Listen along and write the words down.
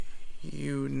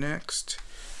you next.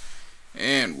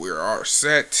 And we are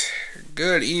set.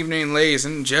 Good evening, ladies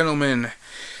and gentlemen.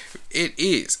 It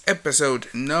is episode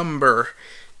number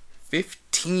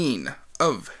 15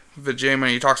 of the J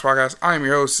Money Talks podcast. I am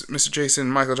your host, Mr. Jason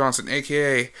Michael Johnson,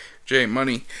 aka J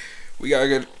Money. We got a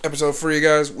good episode for you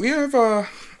guys. We have, I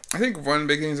think one of the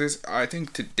big things is, I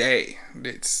think today,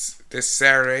 it's this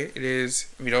Saturday. It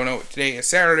is, if you don't know what today is,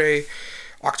 Saturday,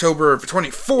 October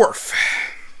 24th.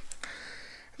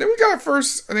 Then we got I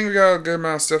think we got a good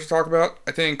amount of stuff to talk about.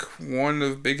 I think one of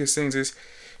the biggest things is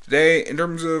today, in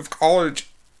terms of college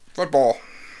football,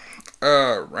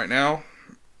 right now,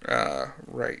 one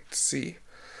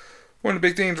of the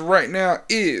big things right now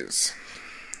is,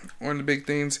 one of the big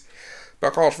things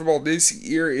about college football this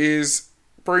year is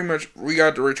pretty much we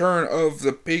got the return of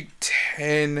the Big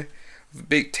Ten,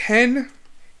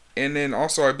 and then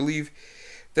also I believe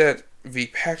that the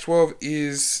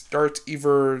Pac-12 starts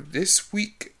either this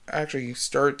week, actually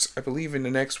starts, I believe, in the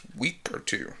next week or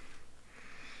two.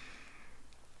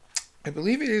 I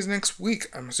believe it is next week,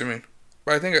 I'm assuming.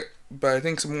 But I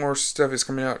think some more stuff is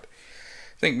coming out.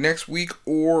 I think next week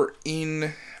or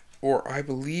I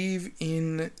believe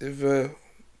in the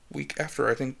week after,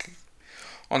 I think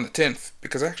on the 10th.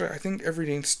 Because actually, I think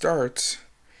everything starts.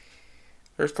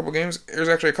 There's a couple games. There's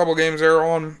actually a couple games there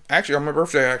on my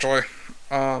birthday, actually.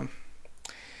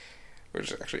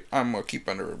 Which actually I'm going to keep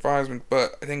under advisement.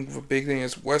 But I think the big thing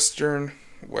is West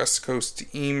Coast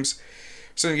teams.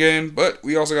 So again, but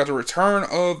we also got the return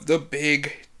of the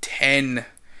Big Ten.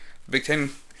 Big Ten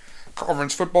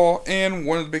Conference football. And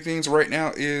one of the big things right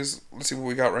now is, let's see what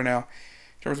we got right now.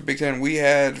 In terms of Big Ten, we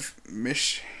had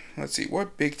let's see,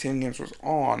 what Big Ten games was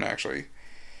on, actually,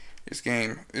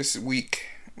 this week.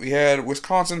 We had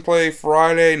Wisconsin play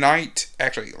Friday night,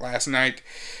 actually last night,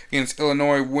 against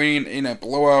Illinois, winning in a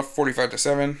blowout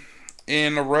 45-7.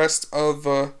 And the rest of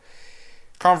the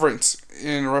conference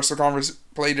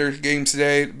played their games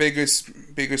today. The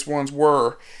biggest ones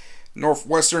were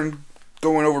Northwestern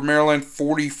going over Maryland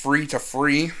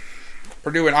 43-3.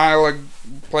 Purdue and Iowa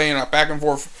playing a back and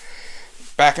forth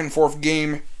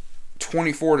game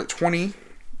 24-20.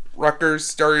 Rutgers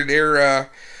started their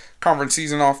conference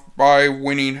season off by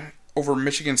winning over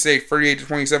Michigan State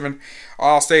 38-27.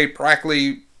 Ohio State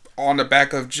practically on the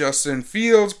back of Justin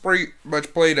Fields pretty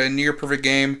much played a near perfect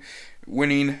game,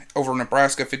 winning over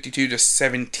Nebraska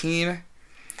 52-17.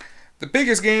 The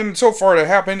biggest game so far to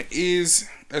happen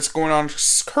that's going on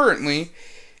currently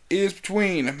is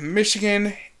between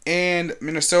Michigan and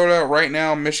Minnesota. Right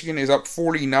now, Michigan is up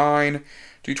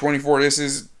 49-24. This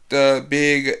is a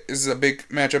big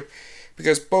matchup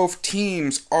because both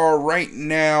teams are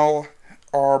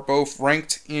both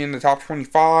ranked in the top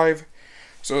 25.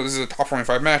 So this is a top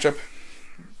 25 matchup.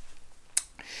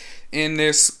 In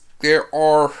this, there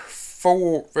are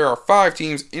 5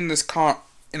 teams in the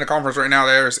conference right now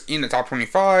that are in the top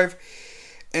 25,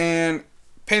 and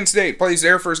Penn State plays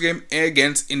their first game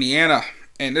against Indiana,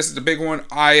 and this is the big one.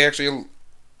 I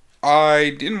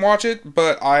didn't watch it,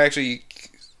 but I actually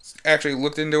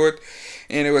looked into it,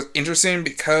 and it was interesting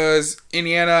because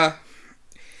Indiana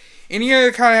kind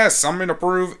of has something to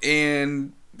prove,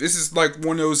 and this is like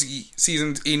one of those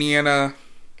seasons Indiana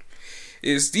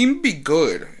is deemed to be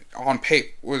good on paper.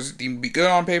 Was deemed to be good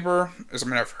on paper, as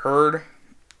I've heard.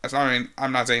 I'm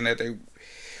not saying that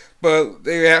but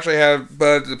they actually have.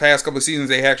 But the past couple of seasons,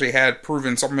 they actually had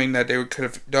proven something that they could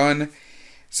have done.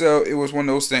 So it was one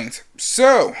of those things.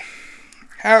 So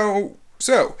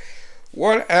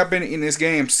what happened in this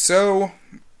game? So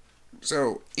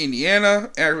Indiana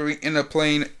actually ended up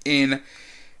playing in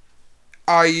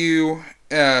IU.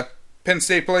 Penn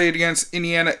State played against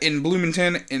Indiana in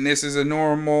Bloomington, and this is a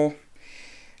normal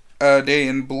day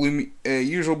in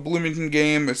usual Bloomington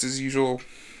game. This is usual.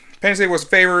 Penn State was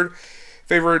favored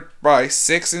by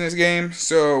 6 in this game.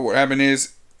 So what happened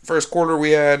is, first quarter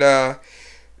we had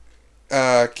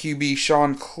QB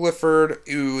Sean Clifford,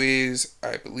 who is,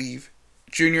 I believe,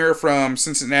 junior from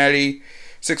Cincinnati,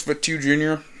 6'2"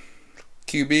 junior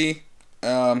QB,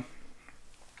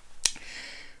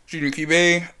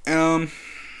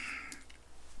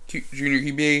 he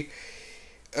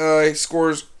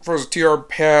throws a two-yard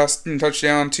pass and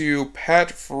touchdown to Pat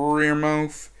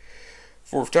Freiermuth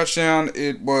for a touchdown.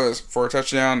 It was for a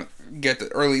touchdown, get the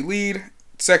early lead.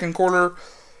 Second quarter,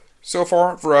 so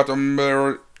far, throughout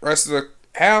the rest of the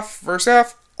first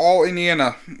half, all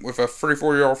Indiana, with a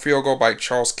 34-yard field goal by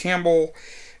Charles Campbell,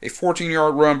 a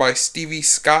 14-yard run by Stevie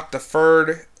Scott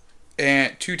III,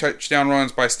 and 2 touchdown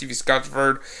runs by Stevie Scott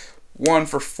III, one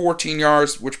for 14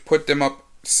 yards, which put them up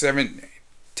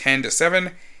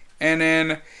 10-7, and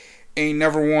then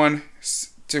another one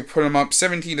to put them up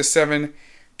 17-7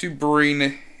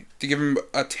 to give him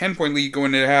a 10-point lead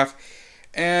going into half.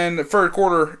 And the third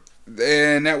quarter,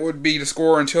 and that would be the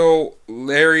score until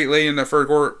Larry late in the third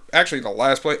quarter, actually the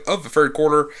last play of the third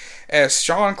quarter, as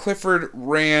Sean Clifford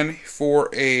ran for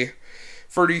a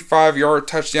 35-yard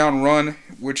touchdown run,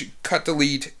 which cut the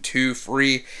lead to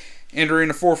 3 entering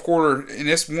the fourth quarter. And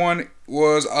this one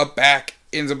was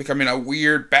ends up becoming a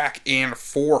weird back and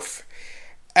forth,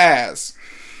 as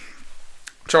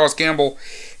Charles Campbell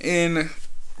in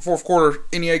fourth quarter,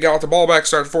 Indiana got the ball back,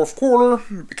 started fourth quarter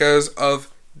because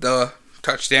of the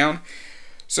touchdown.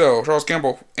 So Charles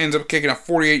Campbell ends up kicking a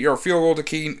 48-yard field goal to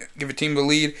give the team the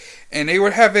lead, and they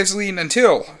would have this lead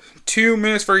until 2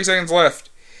 minutes 30 seconds left.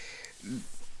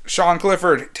 Sean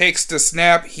Clifford takes the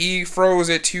snap. He throws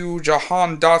it to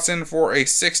Jahan Dotson for a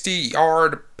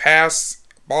 60-yard pass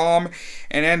bomb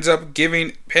and ends up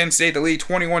giving Penn State the lead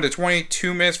 21-20.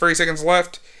 2 minutes 30 seconds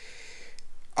left.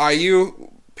 IU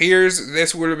appears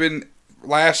this would have been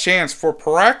last chance for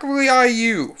practically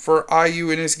IU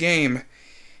in this game.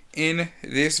 In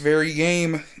this very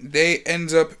game, they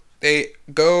end up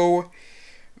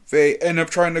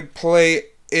trying to play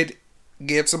it,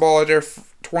 gets the ball at their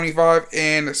 25,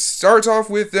 and starts off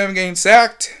with them getting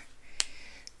sacked.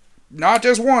 Not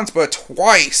just once, but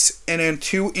twice, and then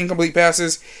 2 incomplete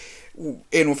passes.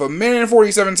 And with 1 minute and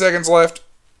 47 seconds left,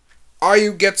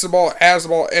 IU has the ball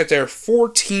at their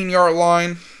 14-yard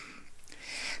line.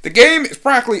 The game is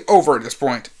practically over at this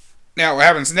point. Now, what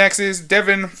happens next is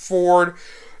Devin Ford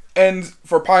ends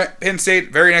for Penn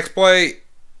State. Very next play,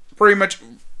 pretty much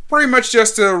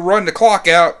just to run the clock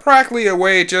out. Practically a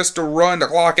way just to run the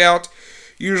clock out.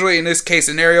 Usually in this case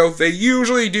scenario, they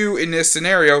usually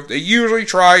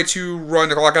try to run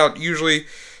the clock out. Usually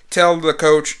tell the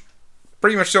coach,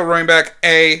 pretty much tell running back,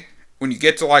 when you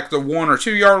get to like the 1 or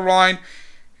 2 yard line,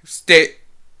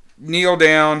 kneel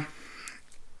down,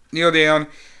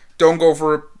 don't go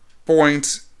for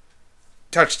points,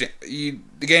 touchdown. The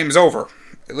game is over.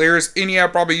 Indiana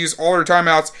probably used all their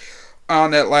timeouts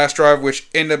on that last drive, which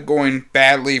ended up going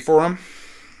badly for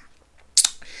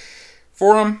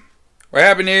them. What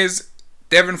happened is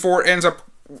Devin Ford ends up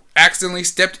accidentally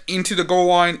stepped into the goal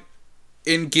line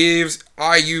and gives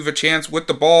IU the chance with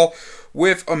the ball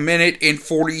with 1 minute and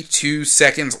 42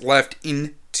 seconds left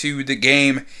into the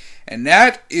game. And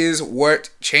that is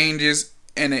what changes,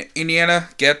 and Indiana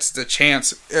gets the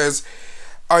chance as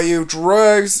IU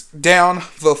drives down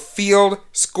the field,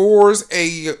 scores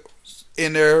in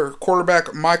their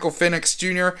quarterback Michael Penix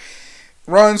Jr.,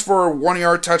 runs for a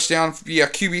 1-yard touchdown via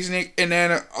QB sneak, and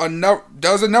then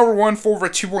does another one for a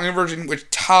 2-point conversion, which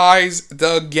ties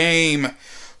the game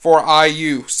for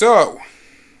IU.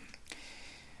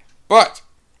 But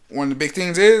one of the big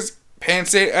things is Penn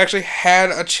State actually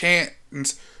had a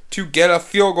chance to get a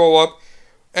field goal up,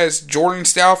 as Jordan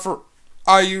Stout for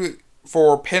IU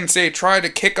for Penn State tried to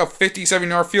kick a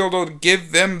 57-yard field goal to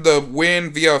give them the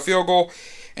win via a field goal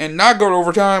and not go to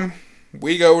overtime.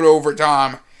 We go to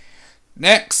overtime.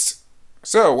 Next.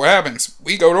 So, what happens?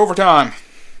 We go to overtime.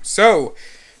 So,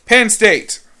 Penn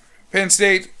State ends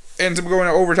up going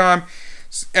to overtime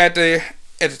at the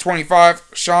 25.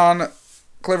 Sean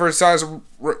Clifford decides to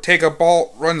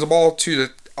runs the ball to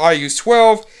the IU's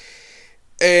 12,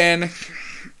 and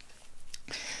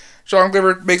Sean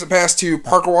Clifford makes a pass to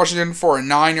Parker Washington for a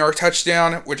 9-yard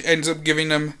touchdown, which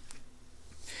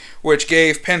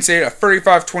gave Penn State a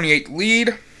 35-28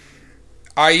 lead.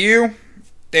 IU,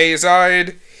 they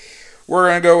decided, we're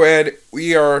going to go ahead.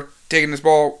 We are taking this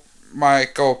ball.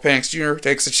 Michael Penix Jr.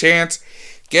 takes a chance.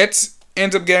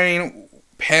 Ends up getting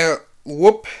Wapfiller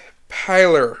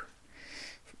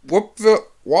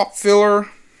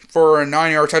for a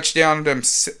 9-yard touchdown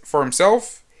for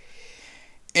himself.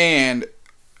 And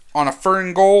on a 3rd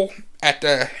and goal at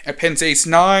Penn State's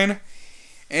 9.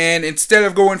 And instead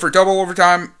of going for double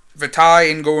overtime, the tie,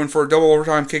 and going for a double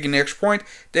overtime, kicking the extra point,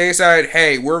 they decided,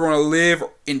 hey, we're going to live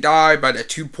and die by the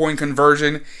 2-point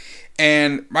conversion.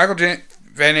 And Michael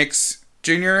Penix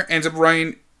Jr. ends up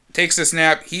running, takes the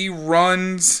snap, he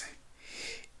runs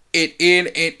it in,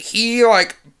 and he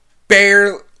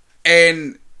barely,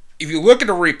 and if you look at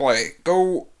the replay,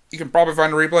 you can probably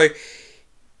find the replay,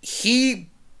 he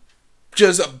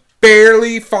just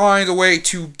barely finds a way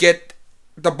to get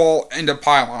the ball in the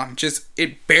pylon.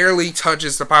 It barely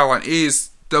touches the pylon. It is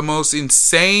the most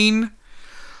insane,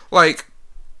 thing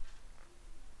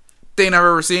I've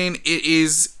ever seen. It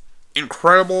is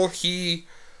incredible. He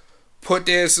put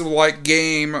this,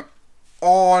 game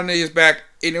on his back,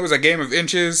 and it was a game of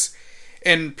inches,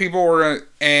 and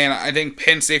and I think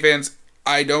Penn State fans,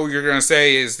 I know you're going to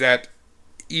say, is that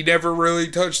he never really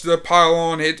touched the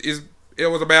pylon. It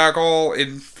was a bad call,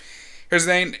 and here's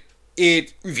the thing,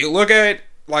 if you look at it,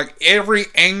 like every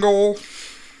angle,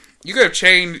 you could have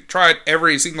tried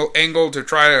every single angle to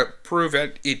try to prove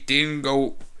that it didn't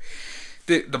go,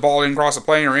 the ball didn't cross the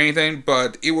plane or anything,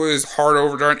 but it was hard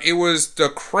overdone. It was the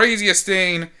craziest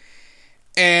thing,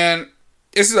 and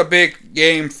this is a big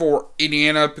game for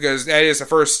Indiana because that is the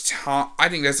first time. I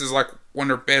think this is like one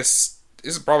of their best.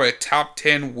 This is probably a top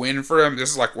 10 win for them. This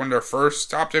is like one of their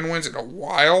first top 10 wins in a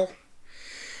while.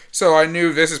 So I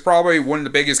knew this is probably one of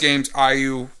the biggest games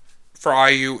for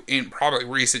IU in probably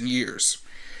recent years.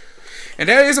 And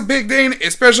that is a big thing,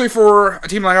 especially for a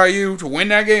team like IU to win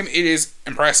that game. It is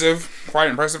impressive, quite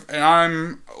impressive. And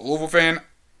I'm a Louisville fan.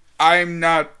 I'm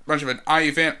not much of an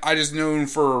IU fan. I just known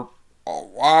for a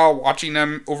while watching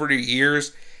them over the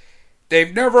years.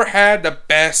 They've never had the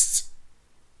best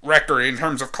record in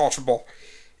terms of college football.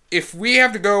 If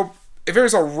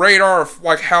there's a radar of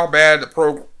like how bad the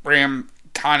program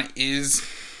kind of is,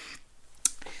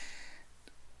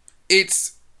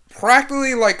 it's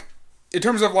practically like, in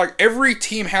terms of like every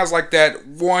team has like that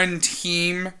one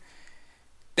team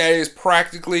that is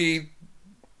practically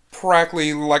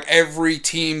like every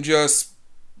team just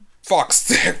fucks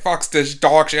the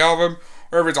dog shit out of them.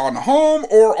 Whether it's on the home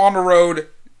or on the road,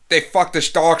 they fuck the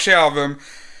dog shit out of them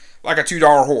like a $2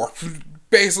 whore.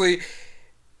 Basically,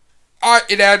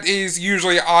 that is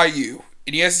usually IU.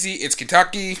 In the SEC, it's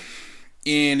Kentucky.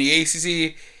 In the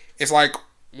ACC, it's like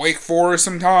Wake Forest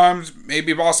sometimes,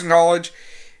 maybe Boston College.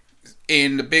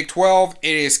 In the Big 12,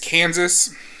 it is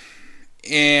Kansas.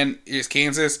 IU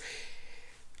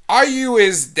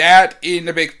is that in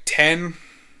the Big 10.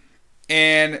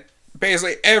 And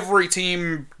basically every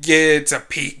team gets a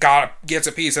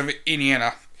piece of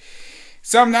Indiana.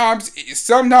 Sometimes it's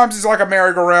like a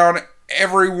merry-go-round.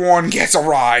 Everyone gets a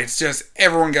ride. It's just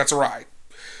everyone gets a ride.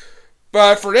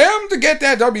 But for them to get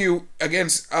that W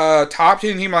against a top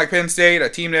 10 team like Penn State, a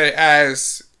team that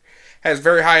has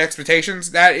very high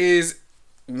expectations, that is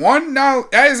an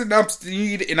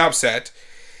upset.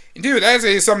 And two, that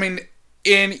is something,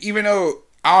 even though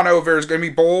I don't know if there's going to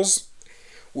be bowls,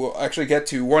 we'll actually get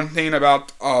to one thing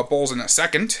about bowls in a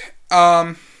second.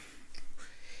 It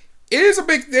is a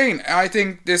big thing. I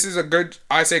think this is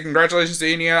I say congratulations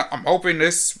to Indiana. I'm hoping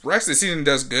this rest of the season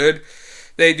does good.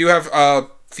 They do have a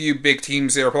few big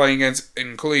teams they are playing against,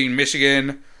 including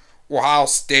Michigan, Ohio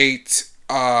State.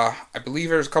 I believe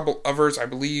there's a couple others. I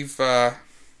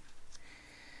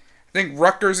think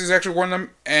Rutgers is actually one of them,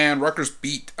 and Rutgers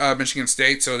beat Michigan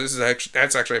State, so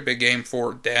that's actually a big game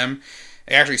for them.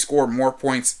 They actually scored more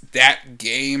points that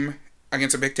game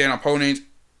against a Big Ten opponent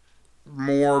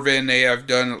more than they have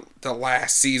done the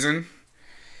last season,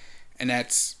 and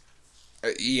that's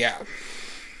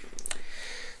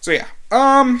So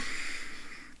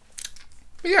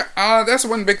that's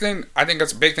one big thing. I think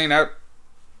that's a big thing that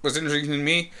was interesting to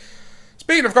me.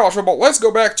 Speaking of college football, let's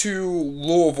go back to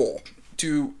Louisville.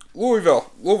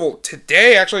 Louisville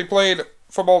today actually played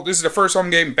football. This is the first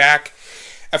home game back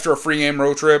after a 3-game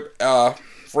road trip.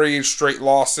 3 straight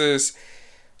losses.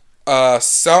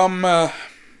 Some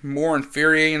more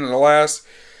infuriating than the last.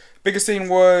 Biggest thing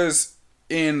was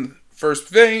in first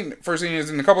thing is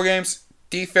in a couple games.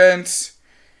 Defense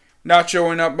not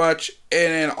showing up much,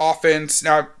 and then offense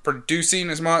not producing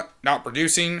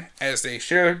as they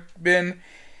should have been.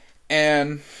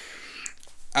 And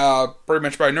pretty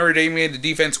much by Notre Dame, the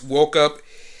defense woke up,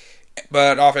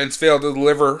 but offense failed to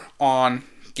deliver on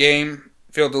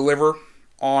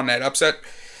that upset.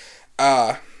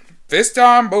 This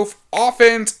time, both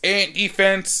offense and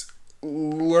defense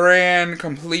ran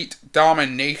complete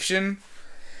domination.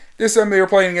 This time they were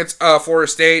playing against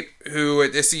Florida State, who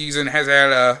this season has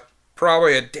had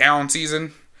probably a down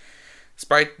season,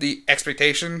 despite the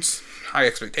high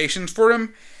expectations for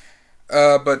them.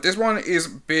 But this one is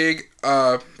big.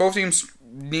 Both teams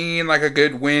need like a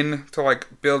good win to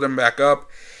like build them back up,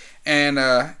 and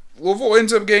Louisville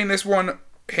ends up getting this one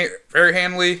very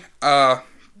handily.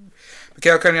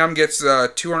 Mikael Cunningham gets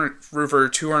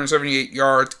 278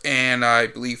 yards, and I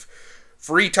believe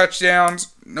 3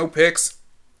 touchdowns, no picks.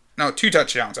 No, 2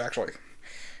 touchdowns, actually.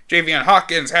 Javian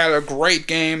Hawkins had a great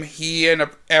game. He ended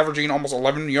up averaging almost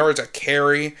 11 yards a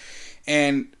carry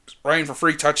and running for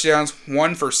 3 touchdowns,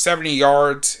 1 for 70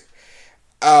 yards.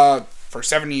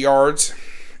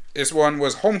 This one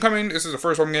was homecoming. This is the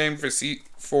first home game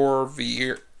for the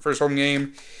year. First home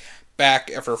game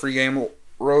back after a 3-game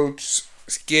road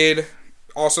skid.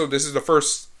 Also, this is the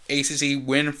first ACC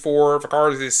win for the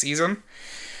Cards this season.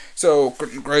 So,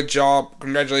 great job.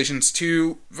 Congratulations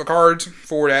to the Cards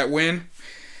for that win.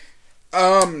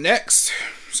 Next.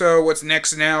 So, what's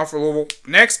next now for Louisville?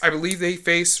 Next, I believe they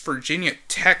face Virginia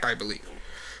Tech,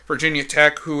 Virginia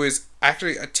Tech, who is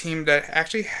actually a team that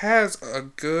actually has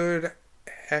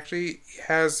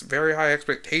very high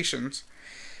expectations.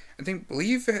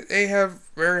 Believe that they have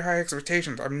very high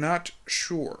expectations. I'm not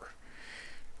sure.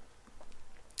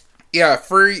 Yeah,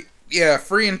 3-2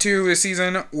 this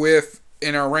season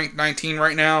in our rank 19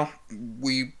 right now.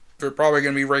 We're probably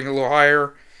going to be ranked a little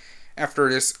higher after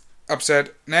this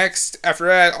upset. After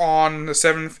that, on the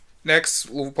 7th, next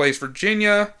we'll play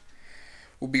Virginia.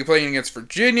 We'll be playing against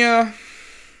Virginia.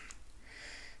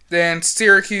 Then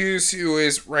Syracuse, who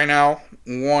is right now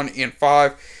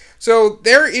 1-5. So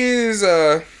there is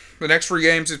the next 3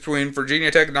 games between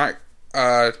Virginia Tech,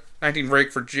 19th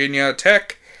ranked Virginia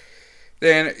Tech.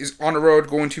 Then is on the road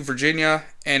going to Virginia,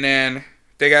 and then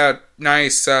they got a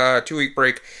nice 2-week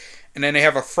break, and then they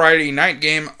have a Friday night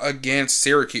game against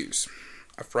Syracuse.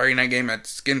 A Friday night game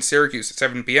against Syracuse at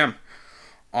 7 p.m.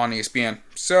 on ESPN.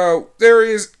 So there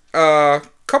is a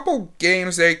couple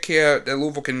games that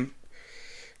Louisville can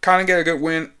kind of get a good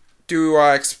win. Do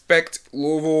I expect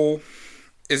Louisville?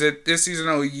 Is it this season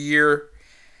a year?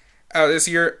 This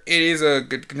year it is a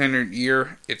good contender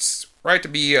year. It's right to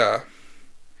be.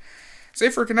 Say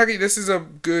for Kentucky, this is a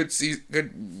good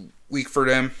week for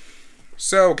them.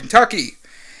 So Kentucky,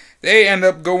 they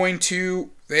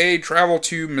travel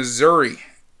to Missouri.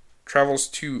 Travel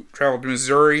to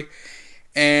Missouri,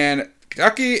 and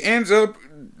Kentucky ends up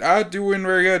not doing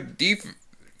very good.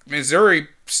 Missouri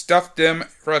stuffed them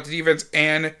throughout the defense,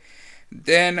 and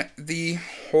then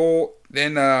could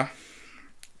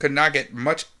not get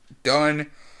much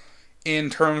done in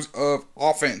terms of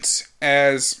offense,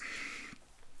 as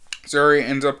Missouri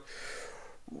ends up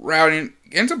beating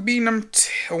them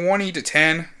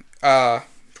 20-10.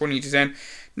 20-10.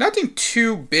 Nothing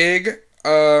too big.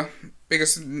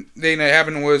 Biggest thing that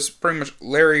happened was pretty much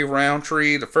Larry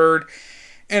Roundtree III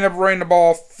ended up running the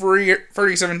ball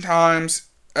 37 times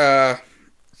for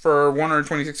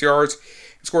 126 yards.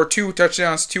 Scored 2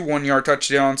 touchdowns, 2 1-yard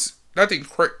touchdowns. Nothing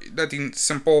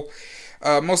simple.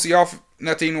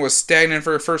 Nothing was stagnant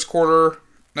for the first quarter.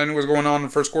 Nothing was going on in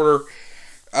the first quarter.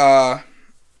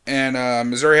 And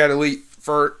Missouri had a lead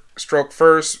stroke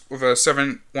first with a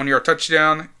 1-yard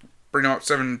touchdown, bringing up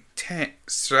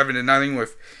 7-0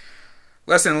 with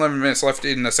less than 11 minutes left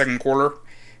in the second quarter.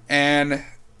 And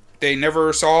they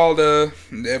never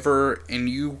in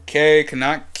UK could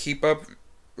not keep up.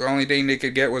 The only thing they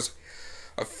could get was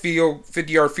a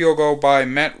 50-yard field goal by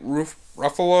Matt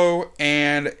Ruffalo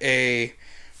and a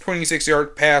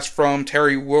 26-yard pass from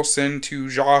Terry Wilson to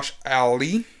Josh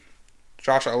Ali.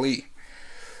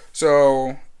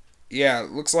 So, yeah,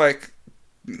 it looks like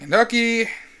Kentucky,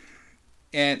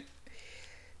 and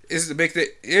this is the big thing.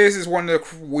 This is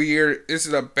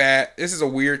a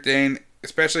weird thing,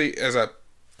 especially as a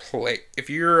play.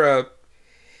 Here's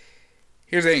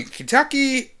the thing,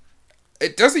 Kentucky,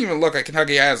 it doesn't even look like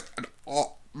Kentucky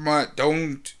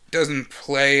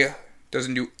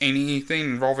doesn't do anything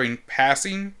involving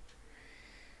passing.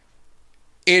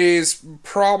 It is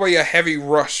probably a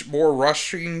more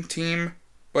rushing team,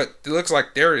 but it looks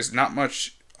like there is not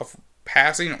much of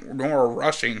passing nor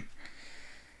rushing.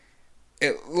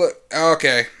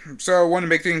 Okay, so one of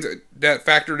the big things that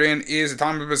factored in is the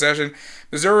time of possession.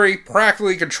 Missouri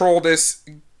practically controlled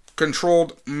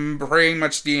pretty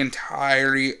much the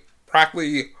entirety,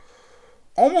 practically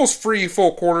almost free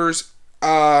full quarters.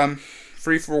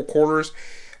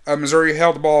 Missouri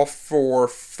held the ball for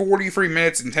 43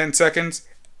 minutes and 10 seconds,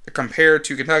 compared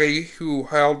to Kentucky, who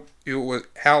held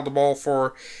the ball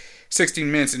for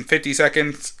 16 minutes and 50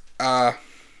 seconds.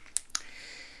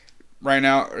 Right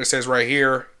now, it says right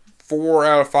here, 4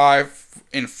 out of 5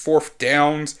 in fourth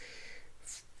downs,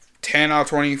 10 out of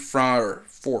 20 for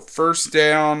first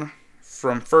down,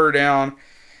 from third down,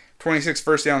 26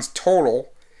 first downs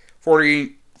total,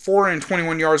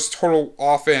 421 yards total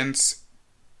offense,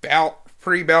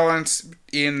 pretty balanced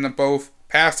in both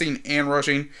passing and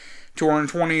rushing,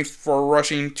 220 for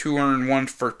rushing, 201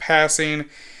 for passing,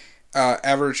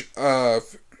 average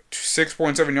of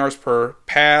 6.7 yards per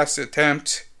pass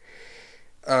attempt,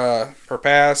 per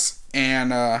pass,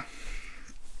 and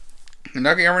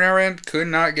Kentucky could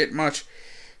not get much.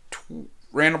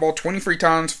 Ran the ball 23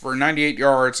 times for 98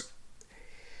 yards.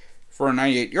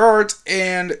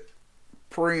 And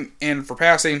for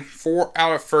passing, 4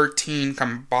 out of 13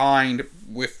 combined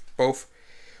with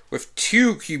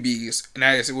two QBs, and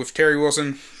that is with Terry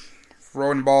Wilson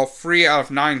throwing the ball 3 out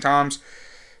of 9 times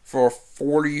for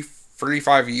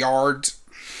 35 yards.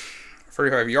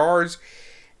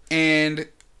 And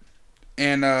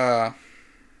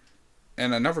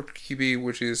another QB,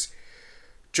 which is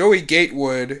Joey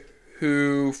Gatewood,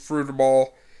 who threw the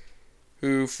ball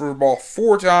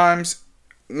 4 times,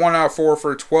 1 out of 4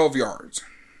 for 12 yards.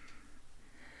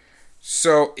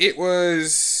 So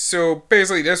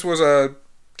basically this was a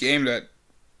game that,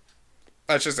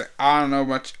 let's just say, I don't know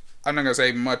much. I'm not going to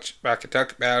say much about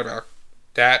Kentucky, bad about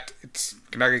that.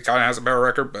 Kentucky kind of has a better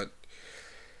record, but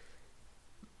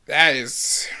that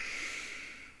is,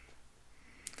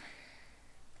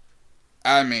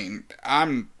 I mean,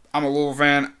 I'm a Louisville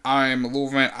fan.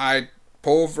 I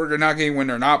pull for Kentucky when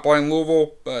they're not playing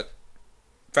Louisville, but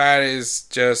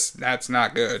that's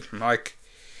not good.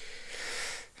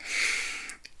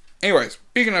 Anyways,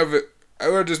 speaking of it, I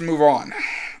will just move on.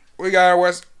 We got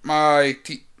my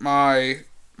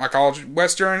college.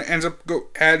 Western ends up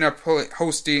playing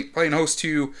host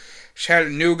to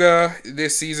Chattanooga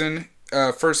this season.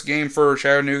 First game for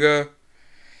Chattanooga,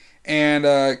 and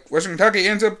Western Kentucky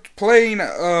ends up playing.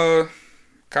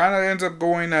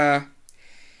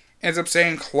 Ends up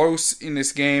staying close in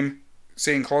this game.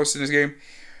 Down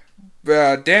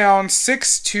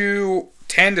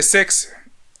 10-6,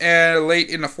 and late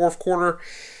in the fourth quarter,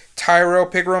 Tyrell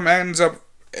Pickram ends up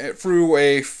through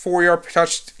a 4-yard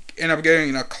touch. End up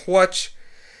getting a clutch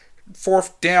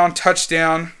 4th down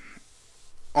touchdown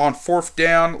on 4th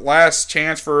down. Last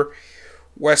chance for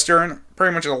Western.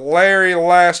 Pretty much a very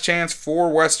last chance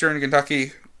for Western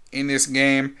Kentucky in this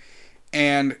game.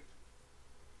 And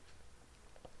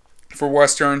for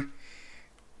Western,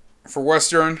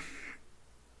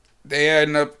 they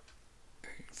end up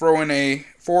throwing a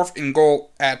 4th and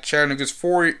goal at Chattanooga's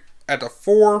 4 at the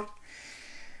 4.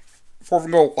 4th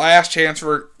and goal, last chance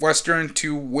for Western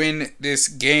to win this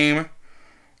game.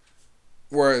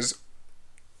 Was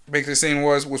Western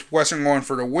going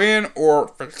for the win or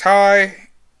for the tie?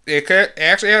 They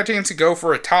actually had a chance to go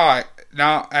for a tie.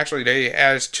 Now, actually, they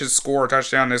had to score a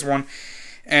touchdown this one.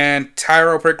 And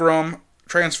Tyrell Pickram,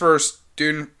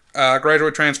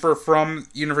 graduate transfer from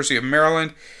University of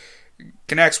Maryland,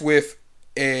 connects with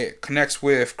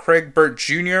Craig Burt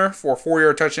Jr. for a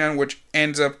 4-yard touchdown, which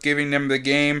ends up giving them the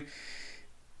game.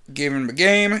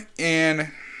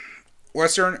 And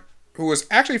Western, who was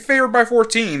actually favored by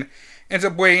 14, ends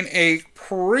up winning a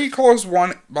pretty close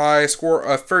one by a score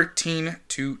of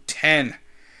 13-10.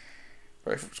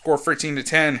 By a score of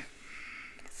 13-10.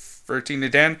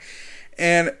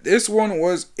 And this one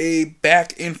was a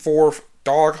back and forth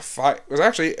dogfight. It was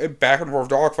actually a back and forth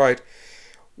dogfight.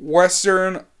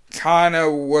 Western kind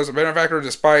of was a benefactor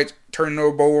despite turning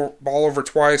the ball over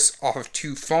twice off of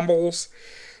 2 fumbles.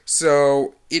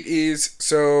 So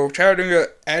Chattanooga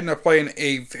ended up playing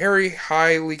a very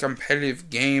highly competitive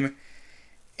game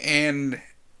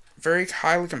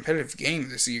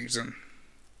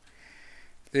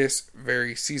this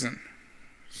very season.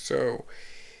 So,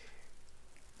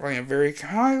 playing a very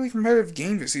highly competitive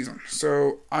game this season.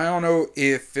 So, I don't know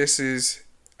if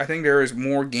I think there is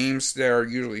more games that are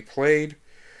usually played,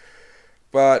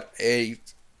 but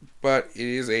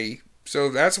so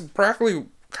that's practically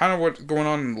kind of what's going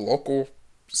on in the local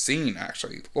scene,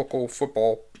 actually. Local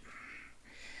football.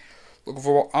 I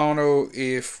don't know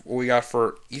what we got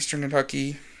for Eastern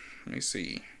Kentucky. Let me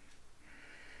see.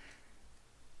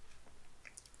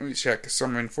 Let me check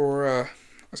something for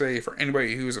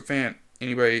anybody who's a fan.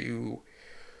 Anybody who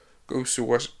goes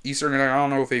to Eastern Kentucky. I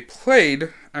don't know if they played,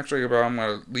 actually, but I'm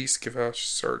going to at least give a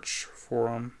search for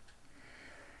them.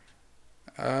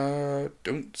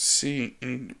 Don't see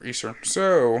any Eastern.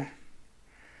 So,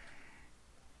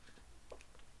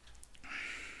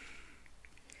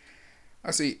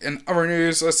 let's see. In other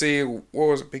news, let's see. What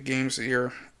was the big games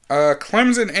here?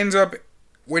 Clemson ends up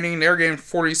winning their game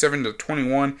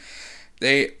 47-21.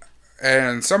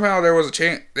 And somehow there was a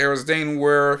thing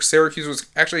where Syracuse was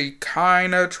actually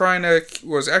keeping up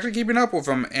with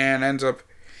them, and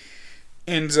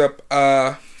ended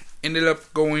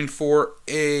up going for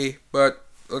but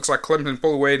looks like Clemson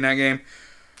pulled away in that game.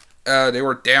 They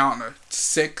were down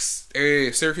 6.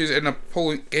 Syracuse ended up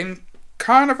finding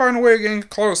a way of getting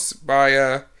close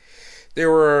by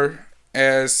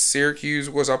as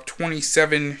Syracuse was up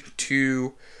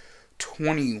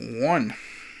 27-21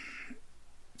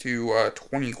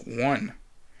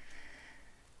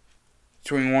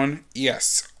 21,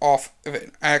 yes, off of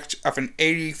an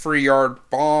 83-yard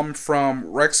bomb from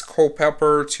Rex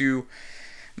Culpepper to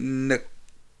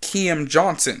Nakeem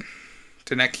Johnson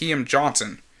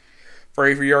for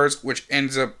 83 yards, which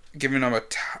ends up giving them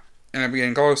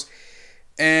getting close.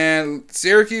 And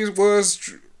Syracuse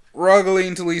was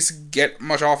struggling to at least get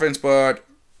much offense, but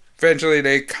eventually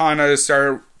the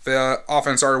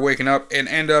offense started waking up and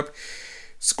end up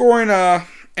scoring at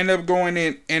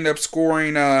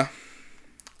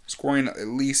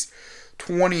least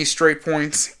 20 straight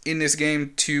points in this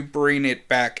game to bring the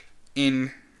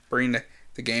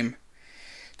game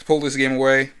pull this game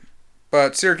away.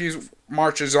 But Syracuse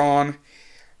marches on.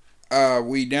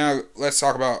 Let's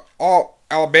talk about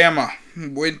Alabama.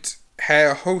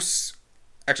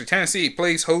 Tennessee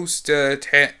plays host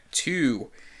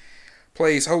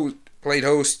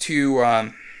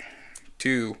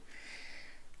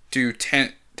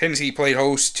Tennessee played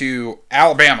host to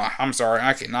Alabama. I'm sorry,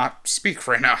 I cannot speak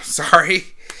right now. Sorry.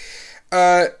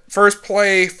 First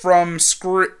play, which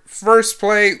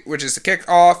is the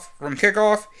kickoff,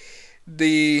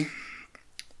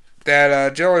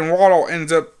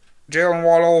 Jalen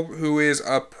Waddle, who is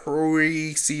a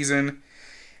preseason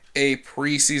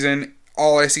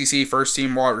All-SEC first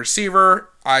team wide receiver,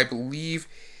 I believe,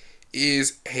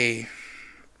 is a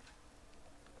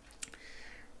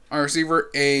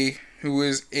who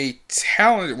is a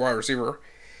talented wide receiver,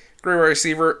 great wide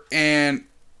receiver, and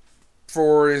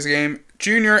for his game,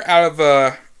 junior out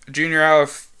of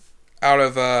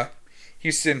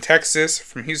Houston, Texas,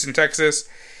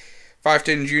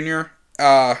 5'10" junior,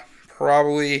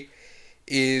 probably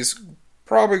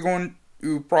going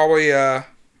to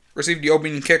receive the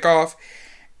opening kickoff,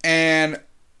 and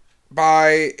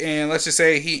let's just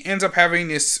say he ends up having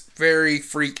this very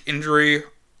freak injury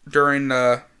on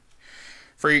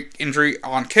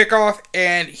kickoff,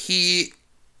 and he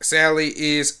sadly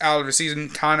is out of the season,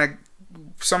 kind of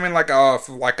something like a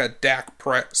Dak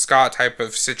Prescott type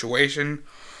of situation.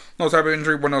 No type of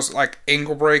injury, one of those like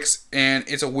ankle breaks, and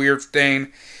it's a weird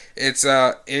thing. It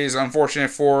is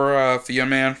unfortunate for this young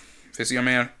man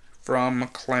from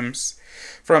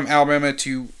Alabama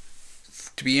to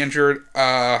be injured.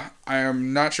 I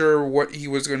am not sure what he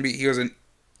was going to be.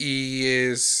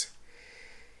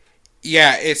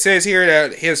 It says here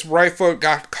that his right foot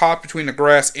got caught between the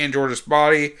grass and Georgia's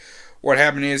body. What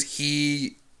happened is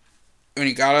when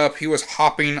he got up, he was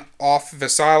hopping off the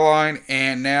sideline,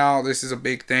 and now this is a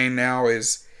big thing.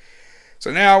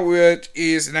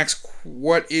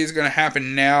 What is going to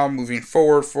happen now moving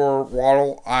forward for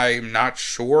Waddle? I'm not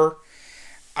sure.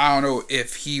 I don't know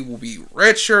if he will be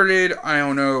redshirted. I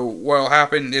don't know what will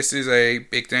happen. This is a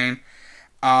big thing.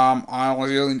 I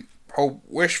really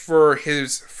wish for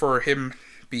him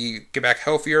get back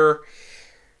healthier.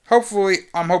 Hopefully,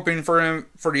 I'm hoping for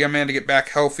the young man to get back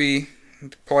healthy,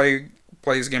 to play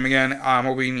his game again. I'm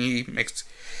hoping he makes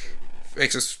a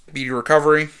speedy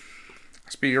recovery.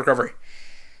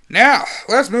 Now,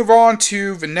 let's move on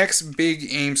to the next big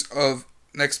games. What are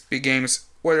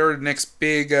the next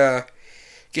big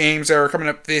games that are coming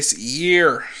up this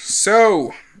year?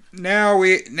 So now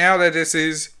that this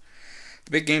is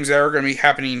the big games that are going to be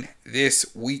happening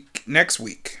next week,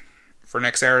 for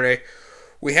next Saturday,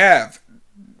 we got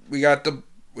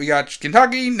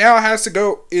Kentucky now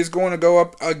is going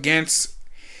up against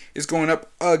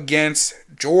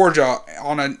Georgia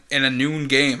in a noon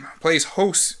game.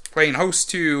 Playing host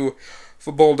to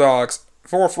the Bulldogs,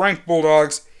 4th ranked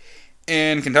Bulldogs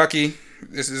in Kentucky.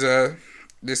 This is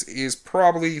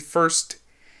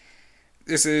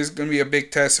going to be a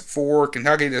big test for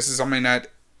Kentucky. This is something that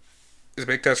is a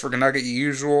big test for Kentucky.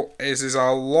 It's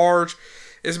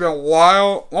been a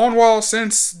long while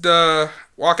since the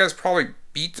Wildcats probably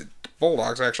beat the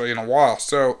Bulldogs actually in a while.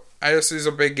 So this is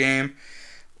a big game.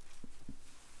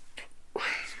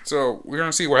 So we're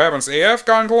gonna see what happens. They have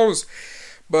gotten close,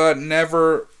 but do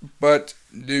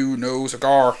no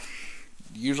cigar.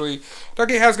 Usually,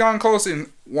 Kentucky has gone close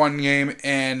in one game,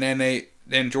 and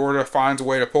then Georgia finds a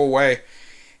way to pull away.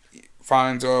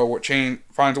 Finds a way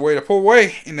to pull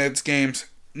away in its games.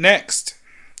 Next,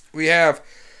 we have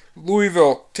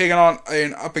Louisville taking on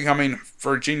an up-and-coming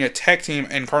Virginia Tech team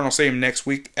in Cardinal Stadium next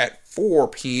week at 4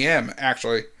 p.m.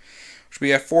 Actually, which will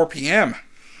be at 4 p.m.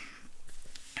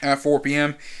 At 4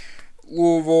 p.m.,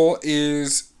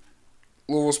 Louisville's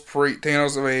taking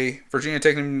on a Virginia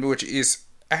Tech team, which is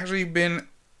actually in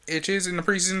the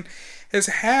preseason, has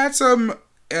had some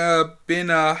been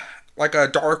like a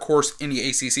dark horse in the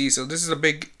ACC. So this is a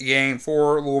big game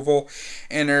for Louisville,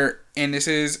 and this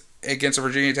is against a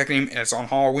Virginia Tech team, and it's on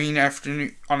Halloween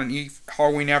afternoon.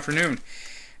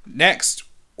 Next,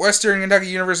 Western Kentucky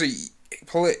University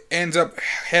ends up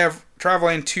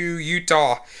traveling to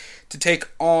Utah to take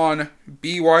on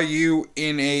BYU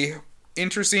in a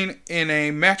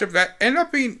matchup that ended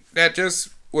up being that just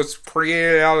was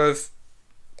created out of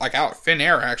thin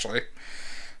air, actually.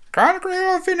 Kind of created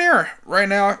out of thin air. Right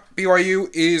now, BYU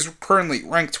is currently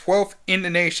ranked 12th in the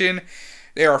nation.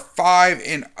 They are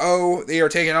 5-0. They are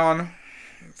taking on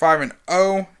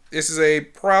 5-0. This is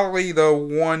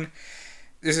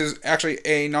This is actually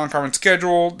a non-conference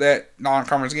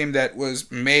game that was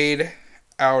made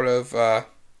out of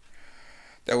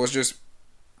that was just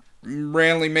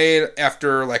randomly made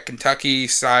after Kentucky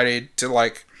decided to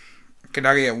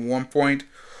Kentucky at one point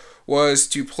was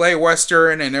to play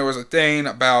Western, and there was a thing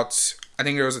about, I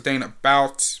think there was a thing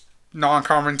about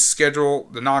non-conference schedule,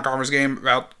 the non-conference game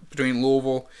about between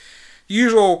Louisville,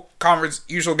 usual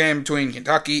game between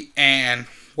Kentucky and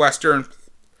Western.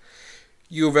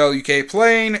 U of L UK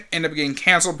playing ended up getting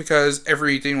canceled because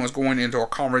everything was going into a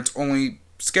conference only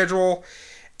schedule,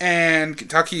 and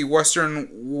Kentucky Western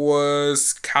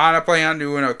was kind of planning on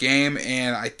doing a game,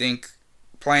 and I think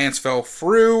plans fell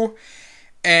through,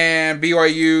 and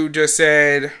BYU just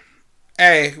said,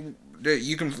 hey,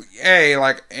 you can,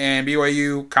 and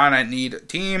BYU kind of need a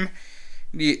team,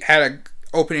 had an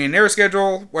opening in their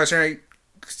schedule, Western had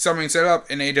something set up,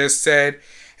 and they just said,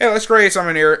 hey, let's create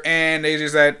something here, and they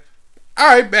just said,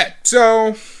 alright, bet.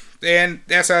 So, and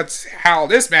that's how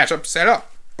this matchup was set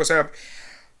up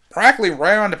practically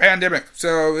right on the pandemic.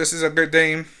 So, this is a good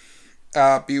thing.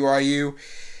 BYU,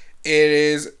 it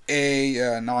is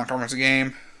a non-conference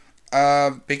game.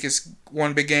 One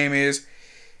big game is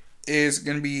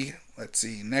going to be, let's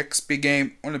see, next big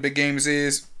game, one of the big games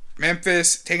is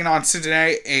Memphis taking on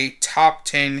Cincinnati, a top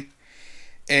 10,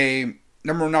 a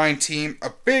number 9 team,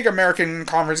 a big American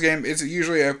conference game. It's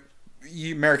usually a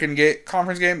American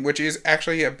conference game, which is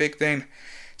actually a big thing.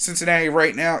 Cincinnati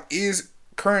right now is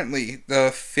currently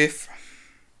not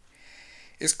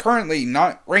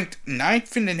ranked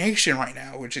 9th in the nation right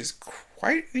now, which is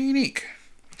quite unique,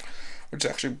 which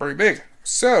is actually pretty big.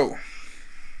 So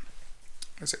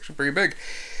that's actually pretty big.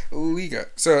 Liga.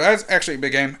 So that's actually a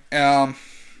big game.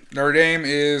 Notre Dame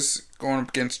is going up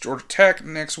against Georgia Tech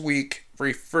next week,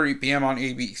 3:30 p.m. on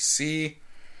ABC.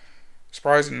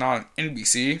 Surprising not on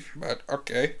NBC, but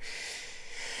okay.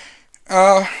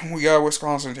 We got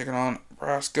Wisconsin taking on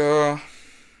Nebraska.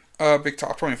 Big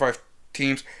top 25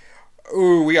 teams.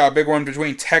 Ooh, we got a big one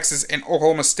between Texas and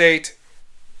Oklahoma State.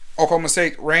 Oklahoma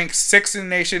State ranked 6th in the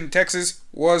nation. Texas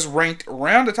was ranked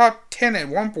around the top 10 at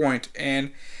one point,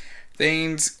 and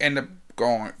things end up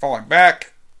falling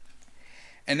back.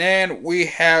 And then we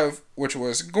have, which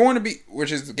is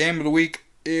the game of the week.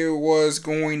 It was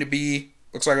going to be,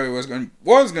 looks like it was going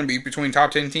to be between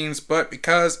top 10 teams, but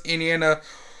because Indiana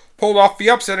pulled off the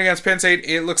upset against Penn State,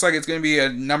 it looks like it's going to be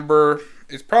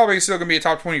it's probably still going to be a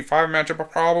top 25 matchup,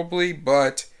 probably,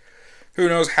 but who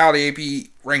knows how the AP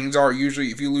rankings are. Usually,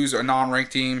 if you lose a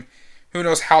non-ranked team, who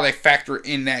knows how they factor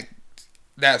in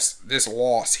this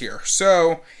loss here.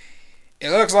 So, it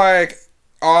looks like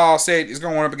Ohio State is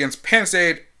going up against Penn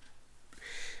State,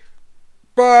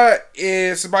 but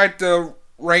despite the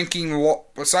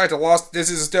loss, this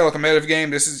is still a competitive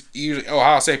game. This is usually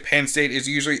Ohio State, Penn State is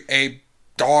usually a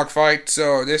dogfight.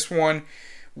 So this one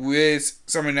is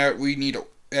something that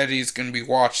is going to be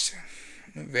watched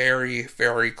very,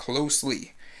 very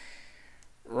closely.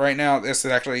 Right now,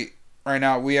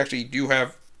 we actually do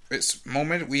have this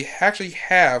moment. We actually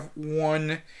have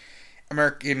one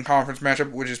American Conference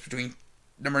matchup, which is between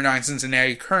number 9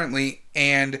 Cincinnati currently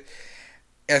and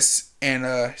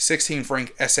 16th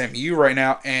ranked SMU right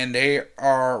now, and they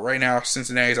are right now,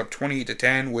 Cincinnati's up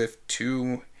 20-10 with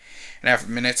 2.5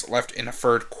 minutes left in the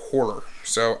third quarter.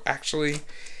 So actually,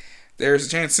 there's a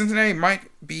chance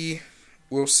Cincinnati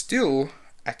will still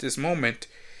at this moment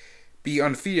be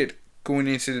undefeated going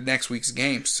into the next week's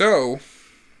game. So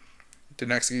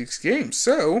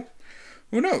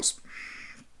who knows?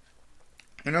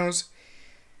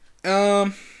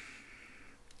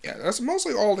 Yeah, that's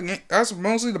mostly that's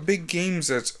mostly the big games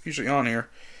that's usually on here.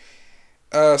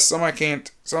 Some I can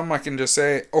just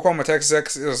say Oklahoma Texas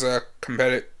X is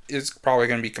probably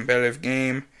going to be a competitive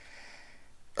game.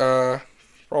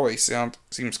 Probably seems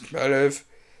competitive.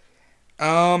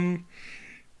 I don't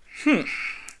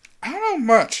know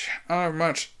much.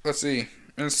 Let's see.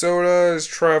 Minnesota is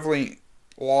traveling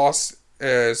loss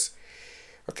as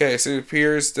okay. So it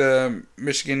appears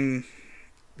Michigan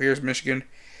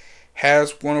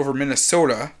has won over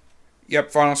Minnesota.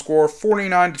 Yep, final score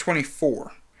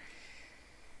 49-24.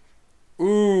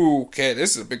 Ooh, okay,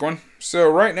 this is a big one. So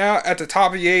right now at the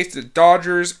top of the 8th, the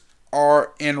Dodgers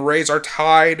and Rays are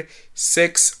tied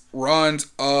 6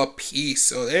 runs apiece.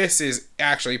 So this is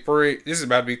actually about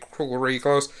to be pretty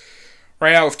close.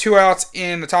 Right now with 2 outs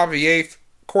in the top of the 8th,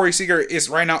 Corey Seager is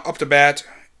right now up to bat.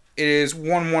 It is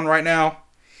 1-1 right now.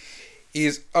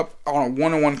 He's up on a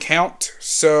 1-1 count.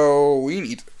 So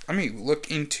let me look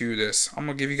into this. I'm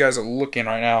going to give you guys a look in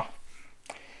right now.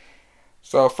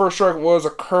 So first strike was a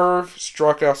curve,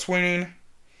 struck out swinging.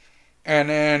 And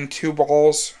then 2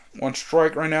 balls, 1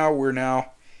 strike right now. We're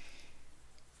now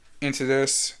into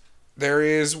this. There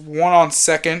is 1 on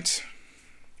second.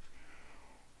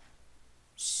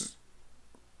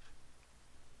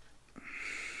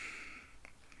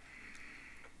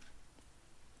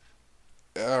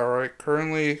 Alright,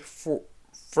 currently,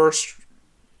 first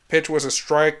pitch was a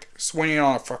strike, swinging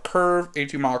on a curve,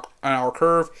 82-mile-an-hour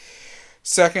curve.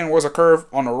 Second was a curve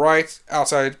on the right,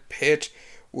 outside pitch,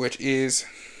 which is,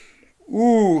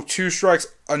 2 strikes,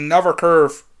 another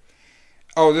curve.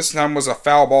 Oh, this time was a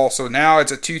foul ball, so now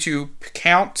it's a 2-2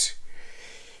 count.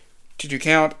 2-2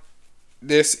 count.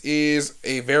 This is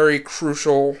a very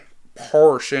crucial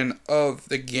portion of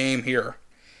the game here.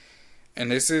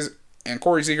 And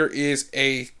Corey Seager is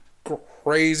a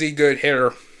crazy good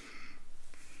hitter.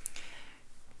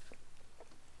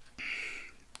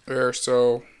 There,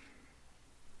 so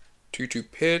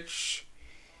 2-2 pitch.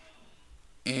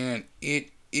 And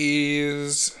it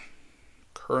is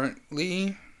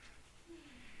currently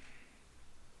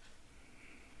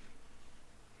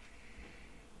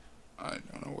I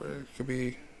don't know where it could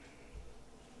be.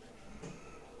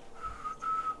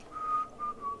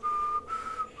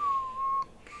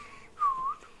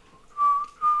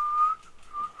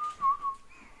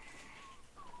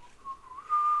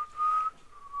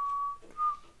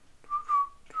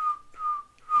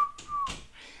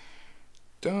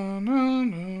 Dun, dun,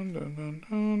 dun, dun, dun,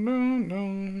 dun, dun,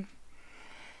 dun.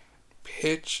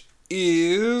 Pitch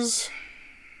is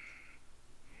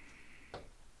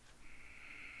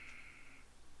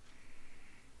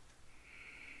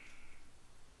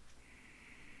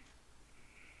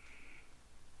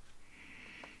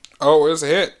it's a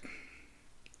hit.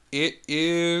 It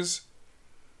is.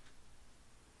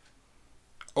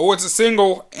 It's a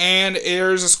single, and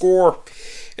there's a score.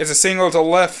 It's a single to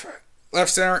left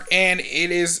center, and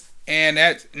it is a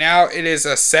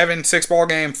 7-6 ball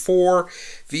game for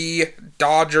the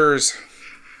Dodgers.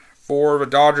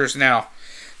 Now.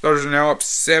 Dodgers are now up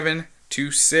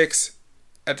 7-6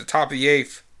 at the top of the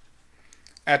eighth.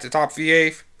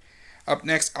 Up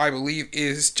next, I believe,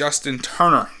 is Justin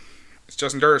Turner.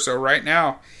 So right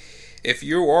now, if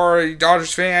you are a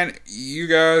Dodgers fan, you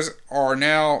guys are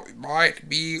now might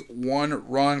be 1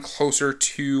 run closer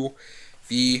to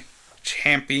the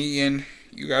champion.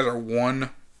 You guys are 1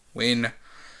 win,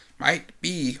 might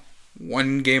be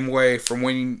 1 game away from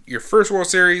winning your first World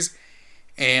Series,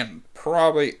 and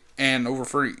over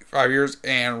 35 years.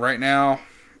 And right now,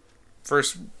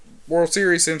 first World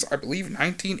Series since I believe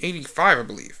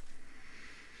 1985.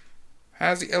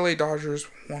 Has the LA Dodgers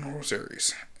won World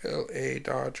Series? LA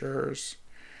Dodgers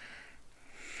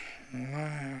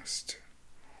last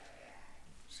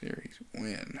series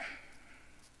win.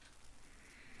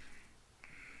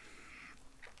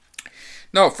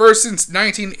 No, first since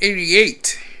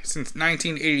 1988.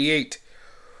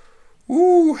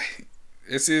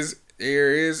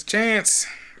 There is a chance.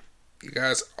 You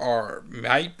guys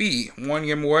might be 1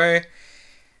 game away.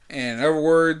 And in other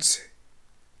words,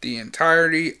 the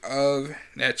entirety of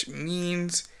that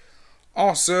means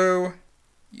also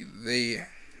means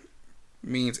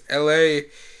LA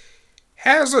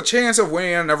has a chance of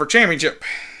winning another championship.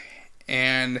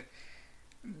 And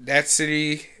that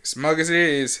city, smug as it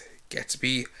is, gets to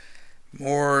be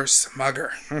more smugger.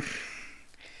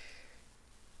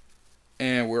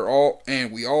 and we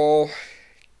all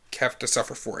have to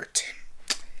suffer for it.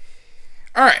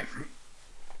 Alright.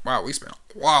 Wow, we spent a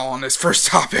while on this first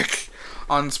topic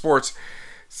on sports.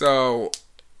 So,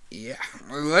 yeah,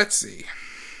 let's see.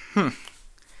 Okay,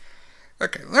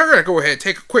 we're going to go ahead and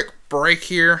take a quick break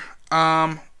here.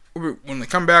 When we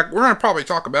come back, we're going to probably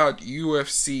talk about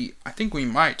UFC. I think we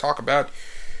might talk about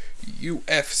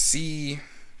UFC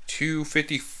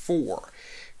 254,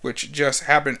 which just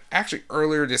happened actually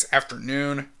earlier this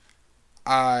afternoon.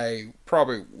 We'll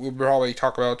probably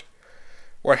talk about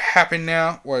what has happened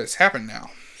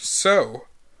now. So,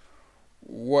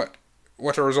 what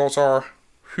the results are,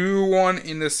 who won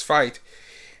in this fight,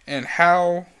 and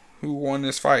who won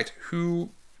this fight, who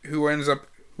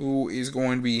is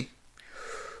going to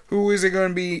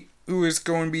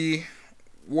be,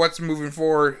 what's moving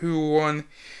forward, who won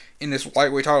in this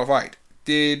lightweight title fight.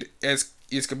 Is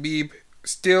Khabib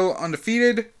still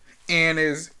undefeated and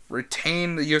is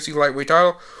retained the UFC lightweight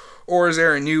title, or is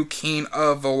there a new king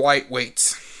of the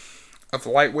lightweights?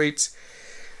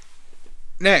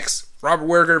 Next, Robert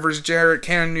Whittaker versus Jared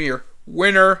Cannonier.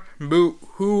 Winner,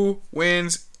 who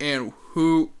wins, and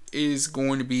who is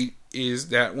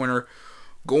that winner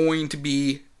going to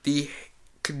be the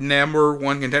number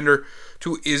 1 contender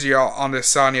to Israel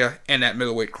Adesanya and that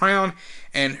middleweight crown?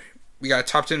 And we got a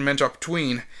top 10 matchup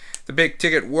between the big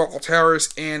ticket Will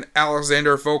Towers and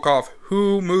Alexander Volkov,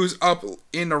 who moves up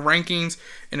in the rankings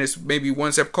and is maybe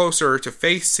 1 step closer to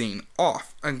facing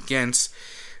off against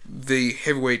the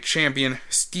heavyweight champion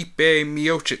Stipe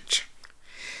Miocic.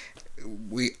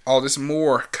 All this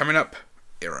more coming up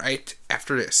right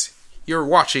after this. You're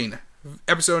watching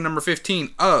episode number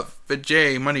 15 of the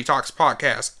J Money Talks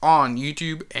podcast on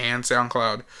YouTube and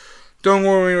SoundCloud. Don't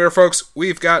go anywhere, folks.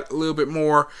 We've got a little bit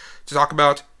more to talk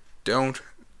about. Don't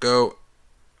go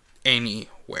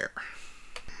anywhere.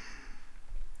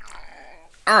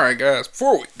 Alright, guys,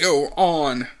 before we go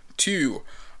on to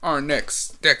our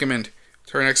next segment,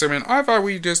 I thought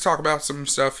we'd just talk about some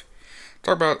stuff.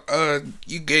 Talk about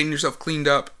you getting yourself cleaned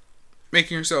up,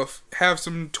 making yourself have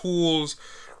some tools,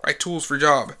 right tools for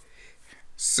job.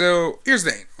 So, here's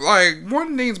the thing. Like,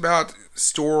 one thing's about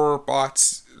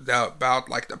store-boughts, about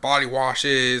like the body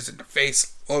washes, and the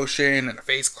face lotion, and the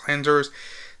face cleansers.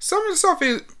 Some of the stuff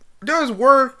does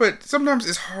work, but sometimes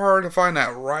it's hard to find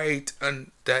that right,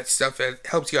 and that stuff that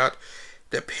helps you out.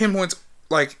 That pinpoints,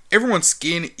 like, everyone's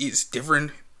skin is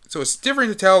different. So it's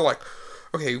different to tell, like,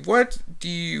 okay, what do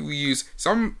you use?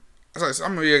 Some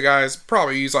of you guys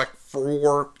probably use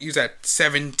use that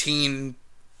 17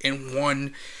 in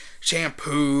 1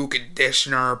 shampoo,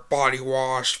 conditioner, body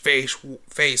wash,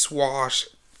 face wash,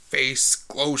 face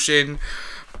lotion,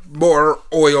 more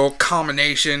oil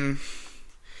combination.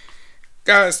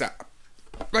 Guys, stop.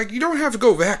 Like, you don't have to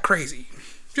go that crazy.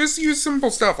 Just use simple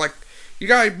stuff. Like, you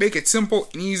gotta make it simple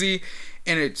and easy,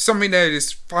 and it's something that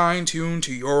is fine-tuned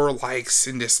to your likes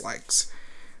and dislikes.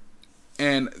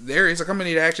 And there is a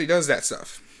company that actually does that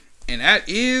stuff. And that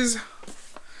is,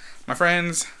 my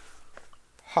friends,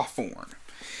 Hawthorne.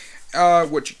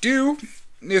 What you do,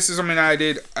 this is something I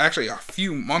did actually a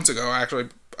few months ago, actually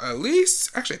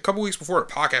a couple weeks before the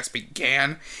podcast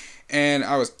began, and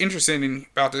I was interested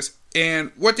about this.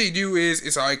 And what they do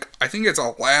is like, I think it's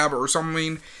a lab or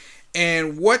something,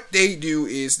 and what they do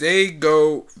is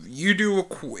you do a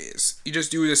quiz. You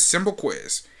just do this simple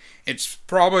quiz. It's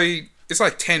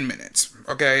like 10 minutes,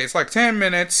 okay? It's like 10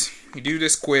 minutes, you do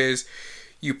this quiz,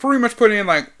 you pretty much put in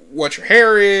like what your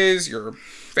hair is, your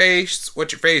face,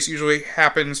 what your face usually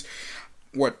happens,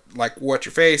 what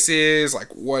your face is, like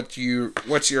what's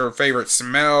your favorite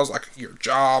smells, like your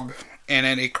job, and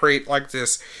then they create like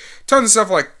this tons of stuff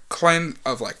like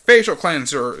facial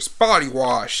cleansers, body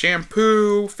wash,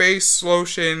 shampoo, face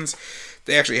lotions.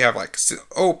 They actually have like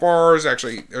soap bars.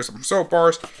 Actually, there's some soap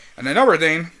bars. And another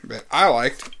thing that I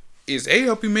liked is they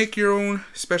help you make your own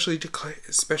special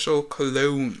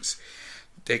colognes.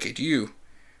 Take it to you.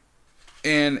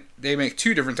 And they make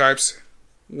 2 different types.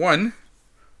 One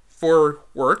for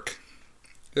work.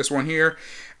 This one here,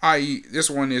 this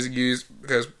one is used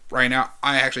because right now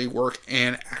I actually work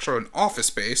in an office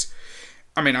space.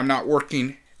 I mean, I'm not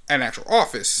working at an actual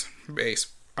office base.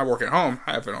 I work at home.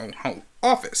 I have an own home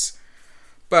office.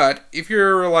 But if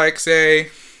you're like,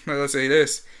 let's say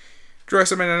this,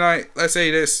 dress up in the night. Let's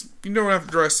say this. You don't have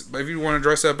to dress, but if you want to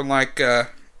dress up in like,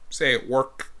 say,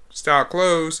 work style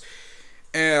clothes,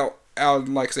 and I'll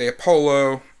like say a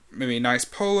polo, maybe a nice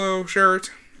polo shirt,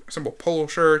 a simple polo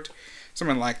shirt,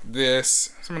 something like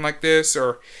this,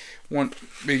 or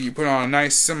maybe you put on a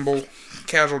nice simple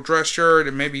casual dress shirt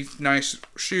and maybe nice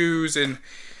shoes and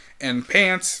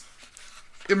pants.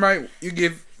 You might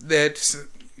give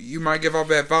off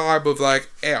that vibe of like,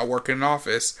 hey, I work in an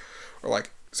office, or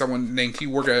like someone thinks you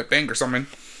work at a bank or something.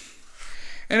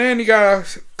 And then you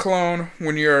got a cologne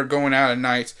when you're going out at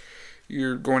night.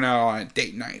 You're going out on a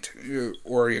date night,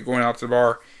 or you're going out to the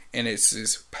bar, and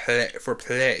it's for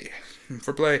play,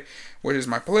 which is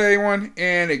my play one,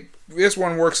 and this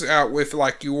one works out with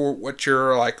like what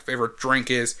your like favorite drink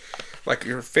is, like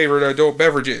your favorite adult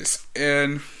beverages,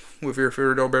 and with your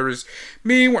favorite adult beverages.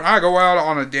 Me, when I go out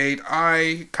on a date,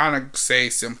 I kind of say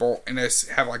simple, and just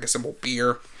have like a simple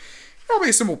beer, probably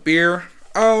a simple beer,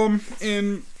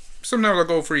 and sometimes I'll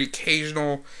go for the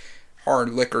occasional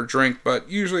hard liquor drink, but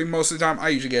usually most of the time I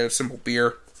usually get a simple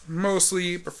beer,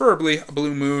 preferably a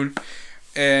Blue Moon,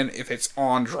 and if it's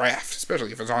on draft,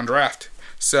 especially if it's on draft.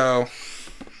 So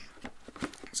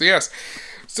yes.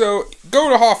 So go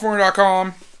to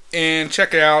Hawthorne.com and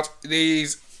check it out.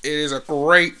 It is a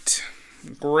great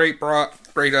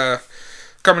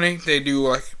company.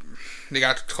 They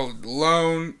got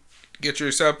cologne. Get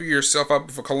yourself up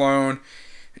with a cologne,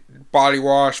 body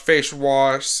wash, facial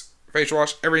wash,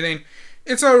 everything.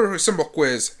 It's a simple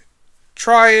quiz.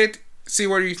 Try it. See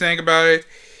what you think about it.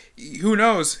 Who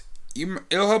knows?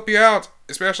 It'll help you out,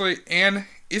 especially. And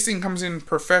this thing comes in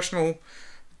professional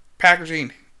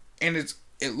packaging, and it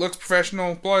looks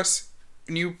professional. Plus,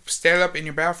 when you stand up in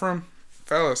your bathroom,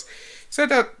 fellas, set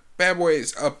that bad boy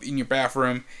is up in your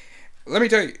bathroom. Let me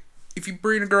tell you, if you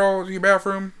bring a girl to your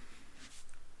bathroom,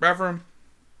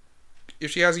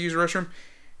 if she has to use the restroom,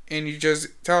 and you just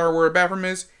tell her where the bathroom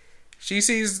is, she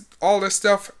sees all this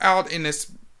stuff out in this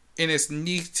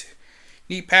neat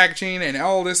packaging and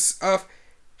all this stuff.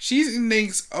 she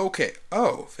thinks, okay,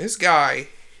 oh, this guy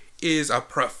is a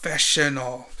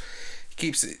professional. He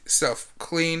keeps stuff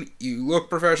clean. You look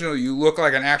professional. You look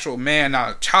like an actual man,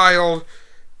 not a child.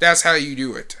 That's how you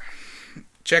do it.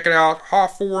 Check it out,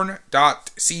 hawthorne.co.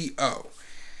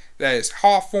 That is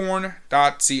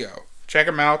hawthorne.co. Check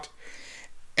them out.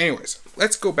 Anyways,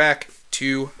 let's go back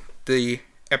to the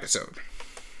episode.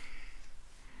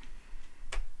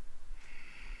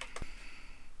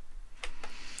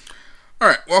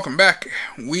 Alright, welcome back.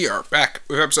 We are back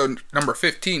with episode number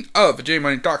 15 of the J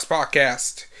Money Talks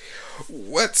podcast.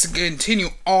 Let's continue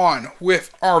on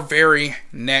with our very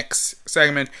next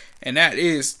segment, and that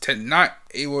is tonight,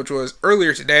 which was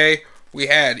earlier today. We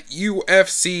had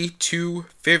UFC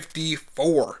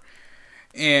 254,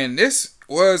 and this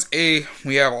was we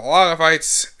have a lot of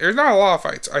fights. There's not a lot of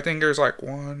fights. I think there's like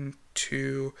 1,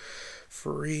 2,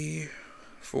 3,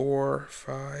 4,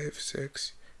 5,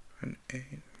 6, 7, 8,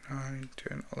 9,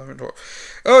 10, 11,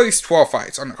 12. At least 12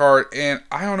 fights on the card, and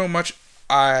I don't know much.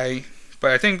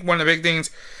 But I think one of the big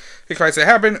fights that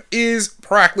happened is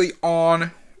practically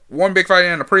on one big fight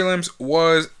in the prelims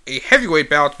was a heavyweight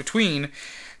bout between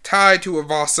Tai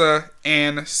Tuivasa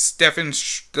and Stefan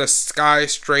the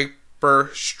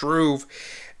Skyscraper Struve,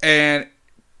 and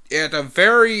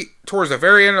towards the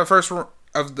very end of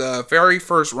the very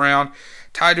first round,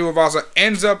 Tai Tuivasa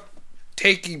ends up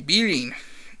taking down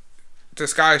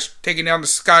the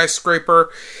Skyscraper,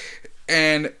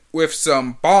 and with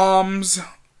some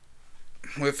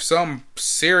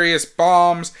serious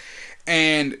bombs,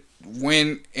 and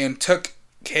took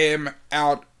him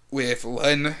out with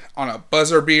Lynn on a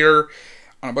buzzer beater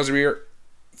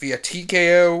via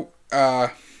TKO,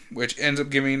 which ends up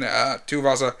giving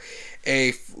Tuivasa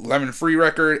a 11-free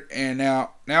record, and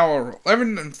now a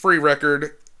 11-free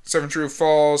record. 7 true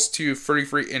falls to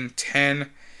 33 and 10.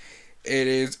 It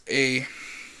is a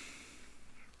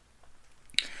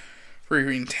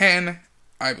 33 and 10.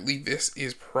 I believe this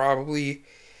is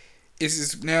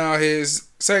now his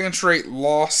second straight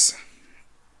loss.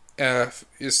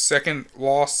 His second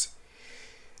loss.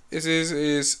 This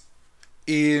is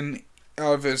in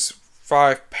out of his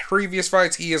 5 previous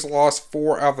fights, he has lost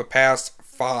 4 out of the past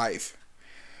 5.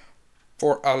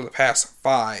 4 out of the past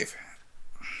 5.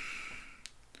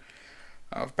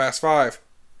 Out of the past 5.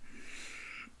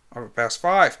 Out of the past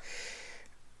 5.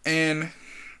 And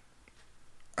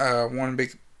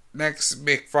next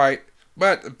big fight,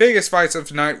 but the biggest fights of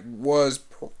tonight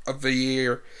of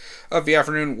the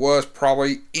afternoon was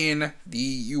probably in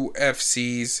the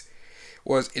UFC's,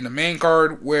 was in the main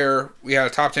card, where we had a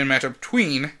top 10 matchup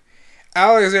between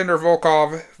Alexander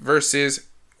Volkov versus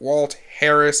Walt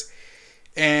Harris,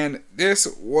 and this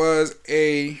was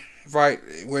a fight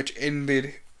which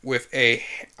ended with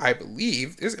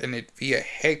this ended via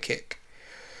head kick,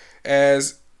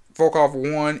 as Volkov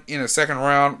won in the second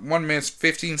round, 1 minute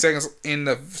 15 seconds in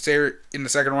the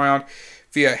second round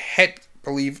via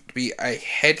believed to be a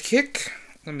head kick.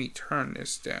 Let me turn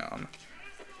this down.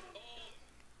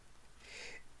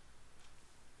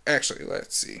 Actually,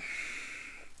 let's see.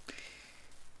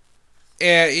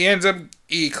 And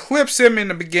he clips him in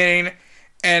the beginning,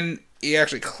 and he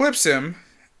actually clips him.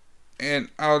 And,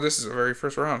 this is the very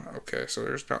first round. Okay, so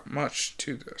there's not much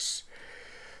to this.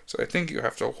 So I think you would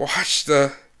have to watch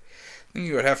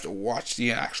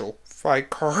the actual fight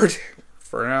card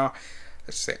for now.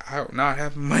 Let's say I do not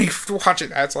have money to watch it.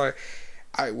 That's why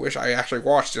I wish I actually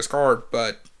watched this card,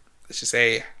 but let's just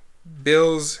say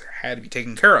bills had to be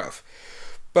taken care of.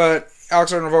 But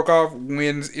Alexander Volkov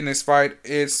wins in this fight.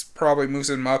 It's probably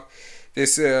moves him up.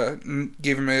 This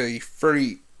gave him makes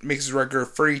his record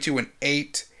 32 and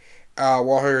 8.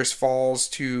 Walt Harris falls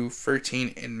to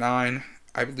 13 and 9.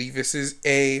 I believe this is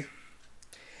a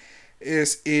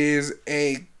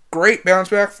great bounce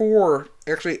back for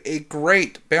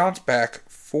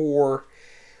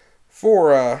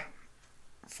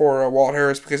Walt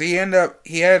Harris, because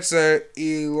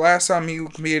last time he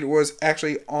competed was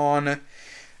actually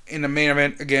in the main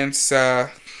event against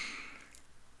I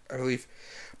believe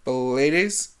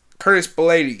Curtis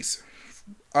Blaydes,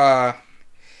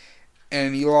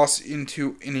 and he lost in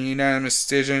a unanimous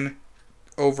decision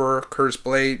over Curtis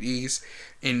Blaydes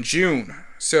in June.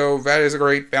 So that is a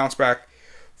great bounce back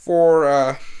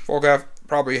for Volkov.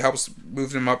 Probably helps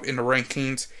move him up in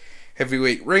the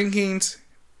heavyweight rankings.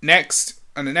 Next,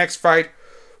 on the next fight,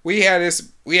 we had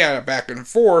a back and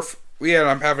forth. We had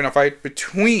having a fight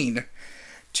between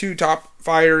 2 top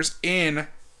fighters in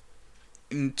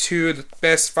 2 of the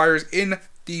best fighters in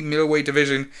the middleweight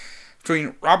division,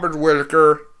 between Robert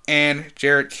Whittaker and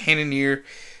Jared Cannonier.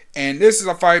 And this is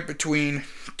a fight between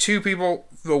 2 people.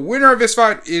 The winner of this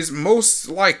fight is most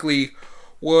likely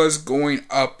was going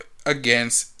up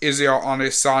against Israel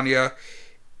Adesanya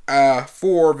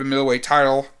for the middleweight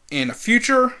title in the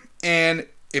future, and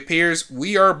it appears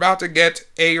we are about to get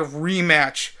a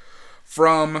rematch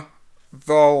from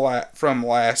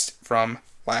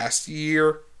last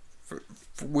year.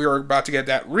 We are about to get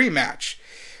that rematch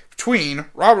between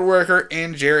Robert Whittaker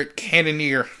and Jared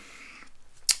Cannonier.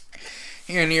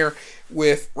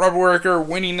 With Robert Whittaker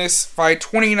winning this fight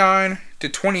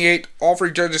 29-28. All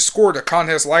three judges scored a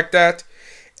contest like that.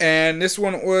 And this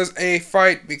one was a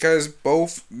fight because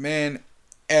both men,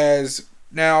 as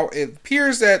now it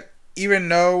appears that even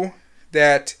though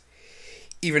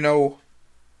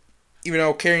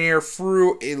Cannonier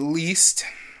threw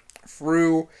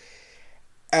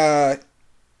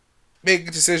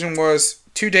big decision was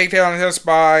 2 takedown attempts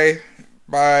by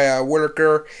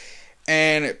Whittaker,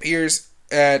 and it appears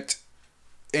that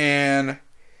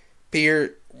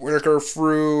Whittaker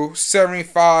threw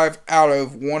 75 out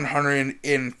of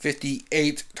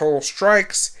 158 total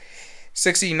strikes.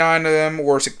 69 of them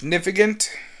were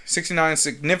significant. 69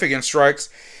 significant strikes.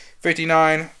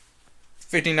 59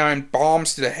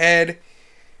 bombs to the head.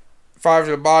 5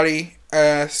 to the body.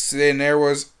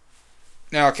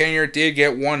 Now Cannonier did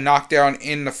get 1 knockdown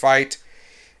in the fight.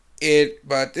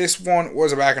 But this one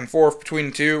was a back and forth between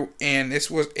the two, and this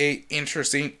was a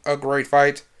great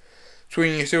fight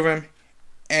between the two of them.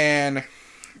 And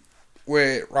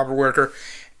with Robert Whittaker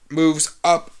moves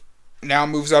up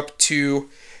to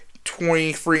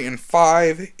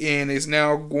 23-5, and is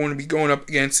now going to be going up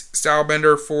against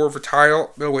Stylebender for the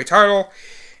middleweight title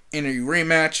in a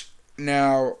rematch.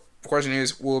 Now the question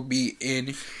is, will it be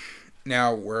in?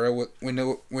 Now, where will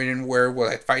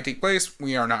that fight take place?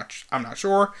 I'm not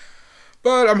sure,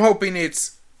 but I'm hoping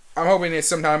it's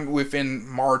sometime within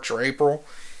March or April,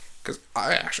 because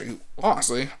I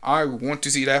want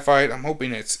to see that fight. I'm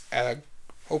hoping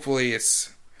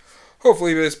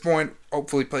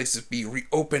hopefully places be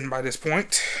reopened by this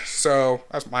point. So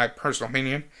that's my personal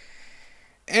opinion.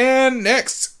 And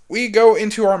next, we go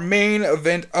into our main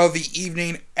event of the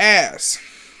evening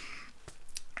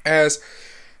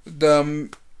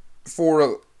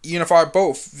for unify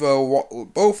both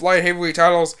light heavyweight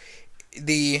titles.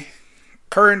 The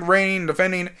current reigning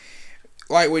defending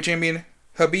lightweight champion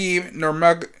Khabib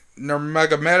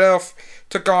Nurmagomedov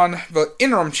took on the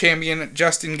interim champion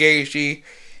Justin Gaethje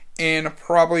in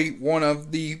probably one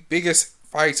of the biggest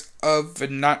fights of the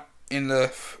night,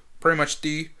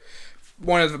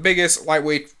 one of the biggest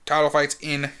lightweight title fights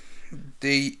in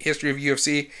the history of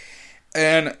UFC.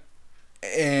 And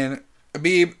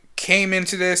Khabib came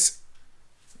into this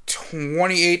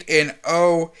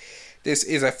 28-0. This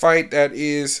is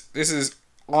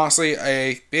honestly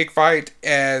a big fight,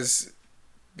 as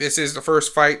this is the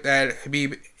first fight that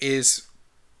Khabib is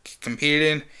competed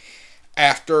in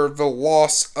after the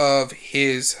loss of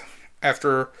his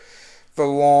father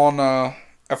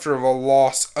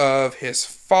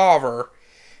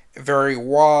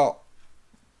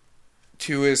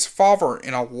to his father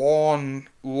in a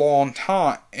long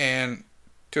time, and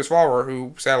to his father,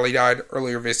 who sadly died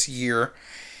earlier this year.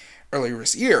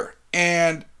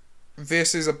 And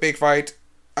this is a big fight.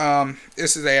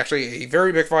 This is actually a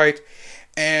very big fight,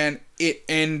 and it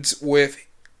ends with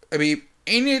Khabib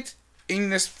taking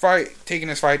this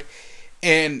fight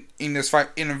in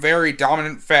a very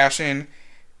dominant fashion,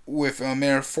 with a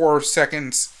minute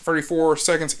 34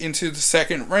 seconds into the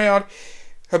second round.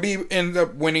 Khabib ended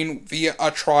up winning via a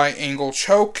triangle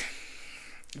choke.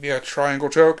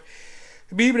 Khabib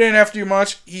didn't have to do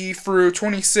much. He threw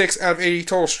 26 out of 80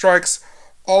 total strikes.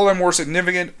 All of them were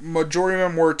significant. Majority of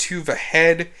them were to the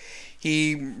head.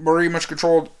 He pretty much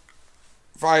controlled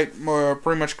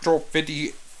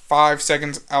 55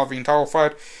 seconds out of the entire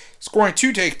fight, scoring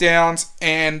 2 takedowns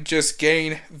and just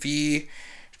getting the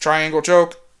triangle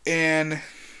choke. And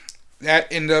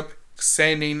that ended up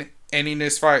ending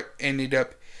this fight. Ended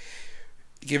up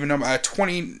giving him a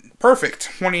perfect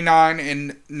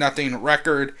 29-0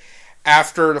 record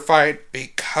after the fight,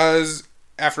 because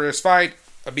after this fight,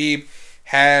 Khabib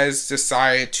has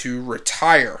decided to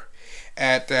retire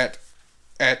at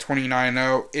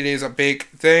 29-0. It is a big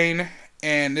thing,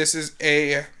 and this is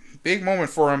a big moment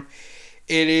for him.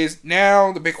 It is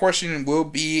now the big question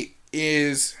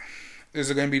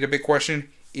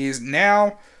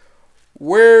now,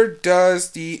 where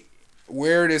does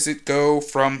it go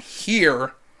from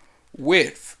here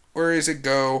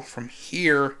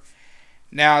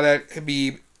now that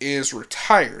Khabib is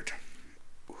retired?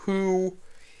 Who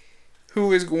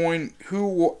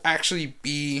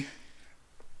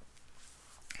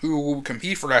will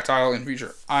compete for that title in the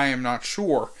future? I am not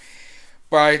sure.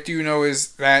 But I do know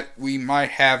is that we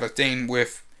might have a thing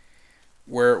with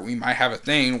where we might have a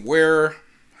thing where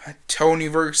Tony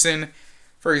Ferguson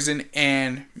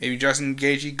and maybe Justin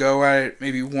Gaethje go at it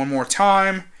maybe one more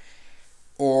time,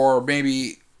 or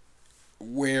maybe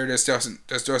where does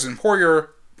Dustin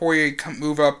Poirier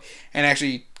move up and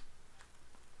actually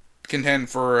contend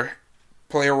for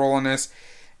play a role in this.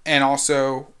 And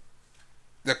also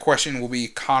the question will be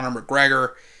Conor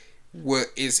McGregor.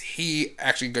 Is he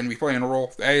actually going to be playing a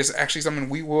role? That is actually something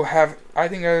we will have. I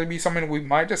think that would be something we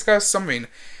might discuss something,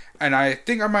 and I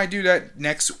think I might do that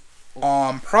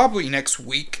probably next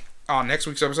week on next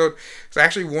week's episode. Because I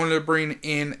actually wanted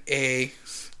to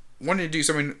do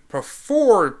something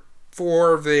before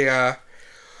the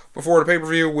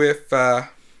pay-per-view with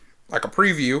like a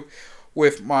preview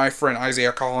with my friend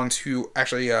Isaiah Collins, who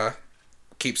actually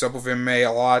keeps up with MMA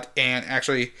a lot, and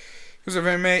actually who's of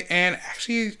MMA and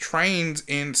actually trains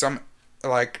in some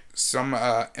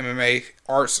MMA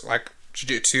arts like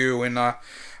jiu-jitsu and I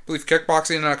believe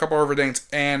kickboxing and a couple other things.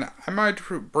 And I might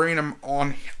bring him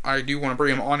on. I do want to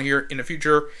bring him on here in the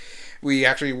future. We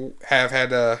actually have had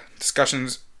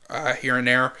discussions here and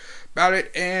there about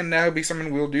it, and that would be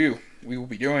something we will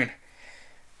be doing.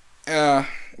 But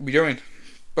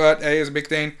that is a big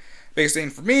thing. Biggest thing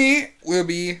for me will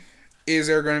be, is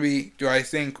there going to be, do I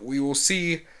think we will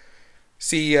see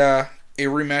a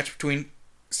rematch between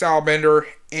Stylebender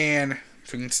and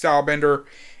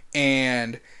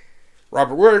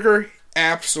Robert Whittaker?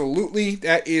 Absolutely.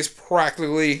 That is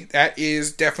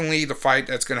definitely the fight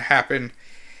that's going to happen.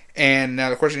 And now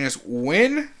the question is,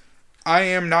 when? I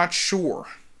am not sure.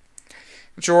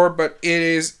 But it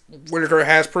is, Whittaker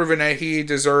has proven that he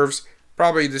deserves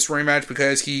probably this rematch,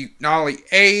 because he not only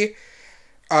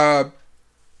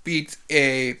beat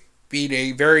a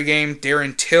very game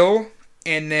Darren Till,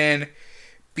 and then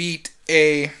beat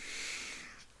Jerry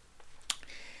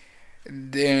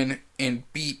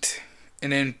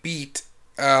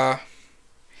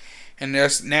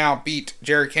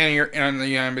Cannonier in another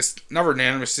unanimous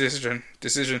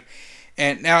decision.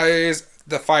 And now it is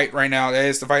the fight right now. That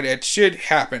is the fight that should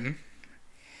happen.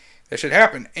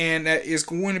 And that is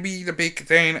going to be the big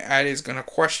thing. That is going to be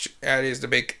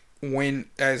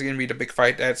the big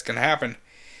fight that's going to happen.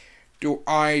 Who do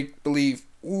I believe?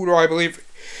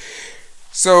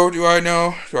 So, do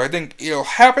I think it'll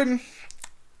happen?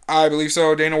 I believe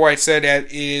so. Dana White said that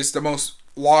it is the most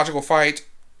logical fight,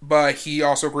 but he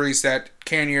also agrees that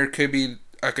Cannonier could be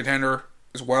a contender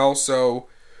as well. So,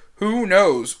 who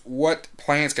knows what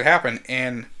plans could happen,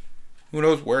 and who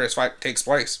knows where this fight takes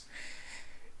place.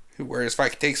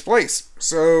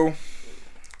 So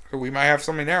we might have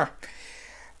something there.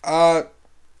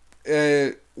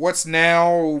 What's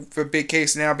now the big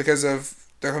case now because of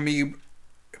the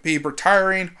Khabib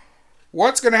retiring?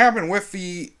 What's going to happen with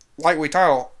the lightweight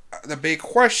title? The big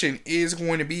question is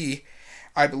going to be,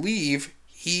 I believe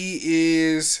he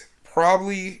is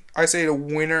probably, I say the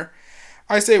winner.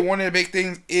 I say one of the big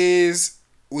things is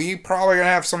we probably going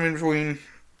to have something between,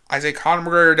 I say Conor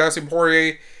McGregor, Dustin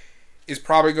Poirier is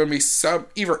probably going to be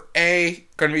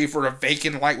going to be for the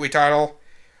vacant lightweight title,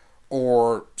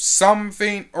 or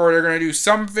something, or they're going to do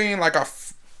something like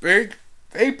they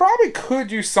probably could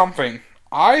do something.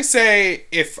 I say,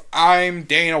 if I'm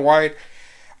Dana White,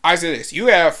 I say this: you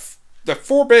have the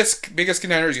four biggest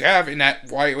contenders you have in that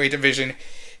lightweight division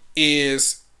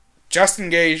is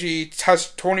Justin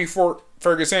Gaethje, Tony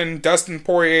Ferguson, Dustin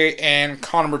Poirier, and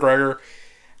Conor McGregor.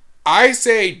 I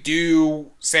say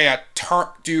do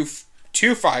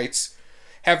 2 fights,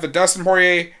 have the Dustin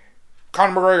Poirier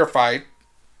Conor McGregor fight,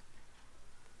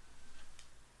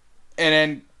 and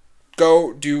then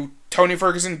go do Tony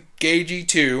Ferguson Gaethje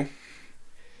 2.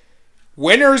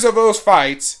 Winners of those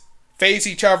fights face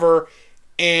each other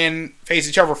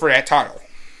for that title.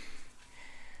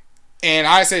 And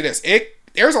I say this,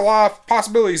 there's a lot of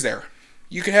possibilities there.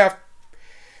 You could have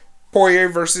Poirier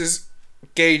versus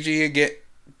Gaethje.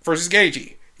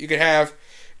 You could have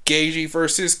Gaethje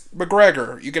versus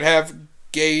McGregor. You could have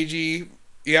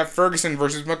you have Ferguson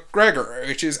versus McGregor,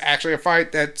 which is actually a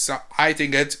fight that I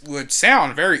think that would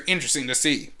sound very interesting to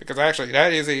see, because actually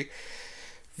that is a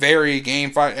very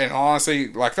game fight, and honestly,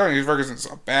 like, Tony Ferguson's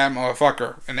a bad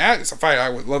motherfucker, and that is a fight I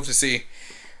would love to see.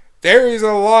 There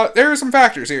are some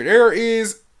factors here. There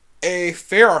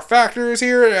are factors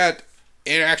here that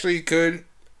it actually could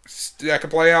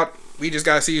play out. We just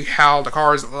gotta see how the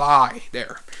cards lie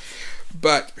there.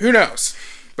 But who knows?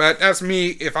 But that's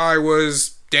me if I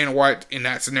was Dana White in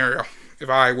that scenario. If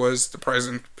I was the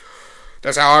president,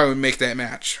 that's how I would make that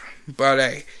match. But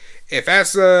hey,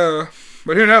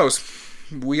 but who knows?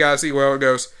 We gotta see where it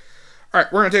goes.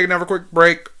 Alright, we're gonna take another quick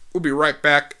break. We'll be right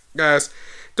back, guys.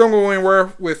 Don't go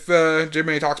anywhere with Jim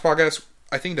May Talks Podcast.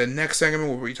 I think the next segment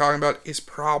we'll be talking about is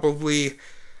probably,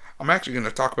 I'm actually going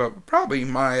to talk about probably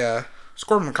my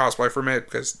Scorpion cosplay for a minute,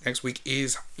 because next week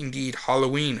is indeed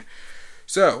Halloween.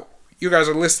 So, you guys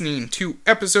are listening to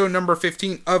episode number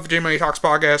 15 of J Money Talks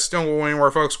Podcast. Don't go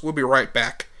anywhere, folks. We'll be right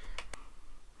back.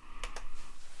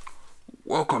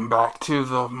 Welcome back to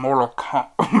the Mortal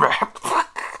Kombat.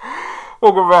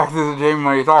 Welcome back to the J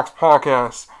Money Talks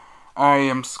Podcast. I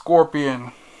am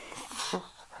Scorpion.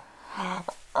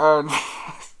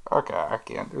 Okay, I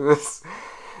can't do this.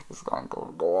 It's not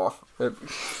going to go off.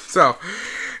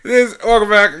 Welcome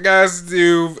back, guys,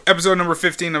 to episode number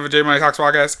 15 of the J Money Talks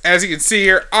Podcast. As you can see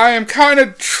here, I am kind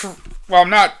of, I'm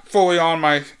not fully on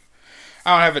I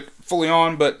don't have it fully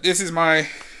on, but this is my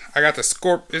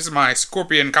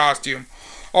Scorpion costume,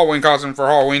 Halloween costume for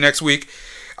Halloween next week.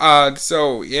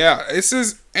 So yeah, this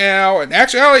is, in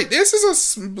actuality, this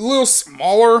is a little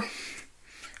smaller.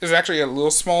 This is actually a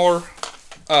little smaller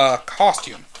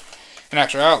costume. In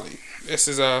actuality, this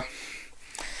is when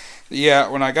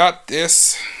I got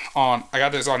this on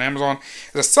Amazon.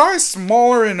 It's a size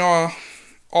smaller in all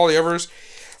the others.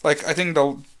 Like, I think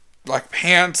the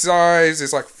pant size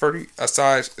is 30. A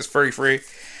size is 33.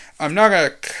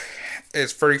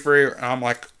 It's 33. And I'm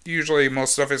usually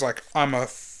most stuff is I'm at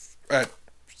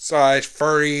size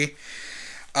 30.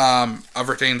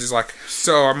 Other things is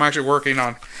so I'm actually working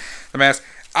on the mask.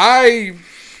 I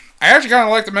actually kind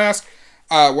of like the mask.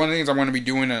 One of the things I'm going to be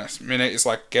doing in a minute is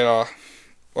tomorrow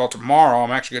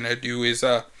I'm actually going to do is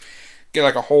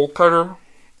get a hole cutter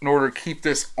in order to keep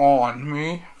this on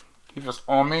me.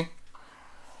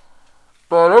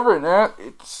 But other than that,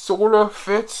 it sort of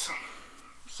fits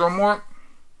somewhat.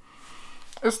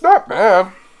 It's not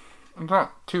bad. It's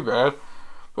not too bad.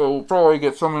 But we'll probably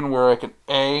get something where I can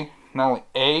not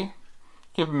only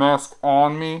keep the mask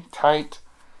on me tight,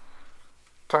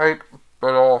 but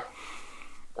I'll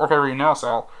work everything else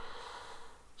out.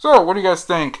 So, what do you guys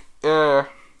think? Do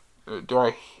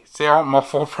I say I'm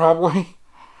muffled? Probably.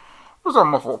 Was I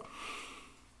muffled?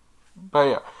 But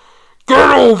yeah.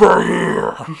 Get over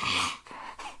here!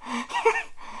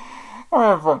 I'm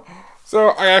having fun.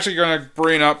 So, I'm actually going to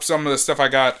bring up some of the stuff I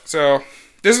got. So,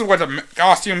 this is what the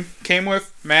costume came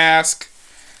with. Mask.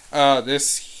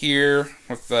 This here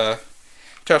with the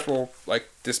attachable,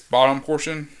 this bottom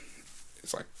portion.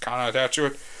 It's kind of attached to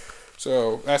it.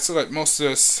 So, that's what most of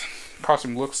this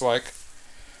costume looks like.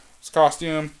 This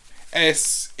costume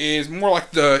is more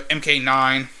like the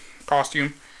MK9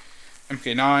 costume.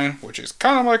 MK9, which is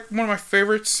kind of one of my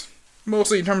favorites.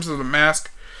 Mostly in terms of the mask.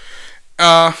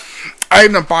 I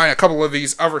ended up buying a couple of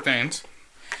these other things.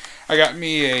 I got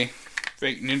me a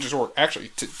fake ninja sword,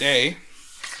 actually, today.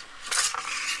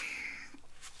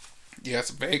 Yeah,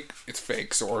 it's fake. It's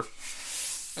fake sword.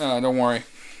 Don't worry.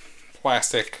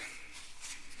 Plastic.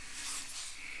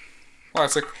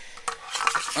 Plus,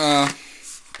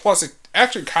 it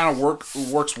actually kind of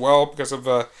works well because of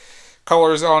the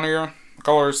colors on here. The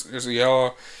colors, there's a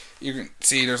yellow. You can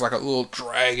see there's a little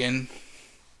dragon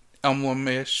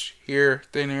emblem-ish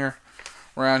thing here,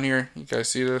 around here. You guys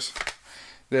see this?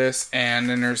 And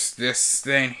then there's this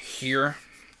thing here.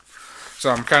 So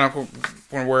I'm kind of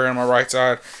wearing it on my right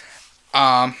side.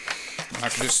 I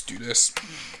can just do this.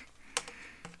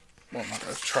 Well, I'm not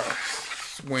going to try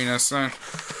to wing this thing.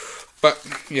 But,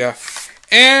 yeah.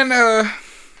 And, of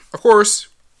course,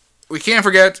 we can't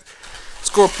forget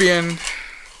Scorpion.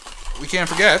 We can't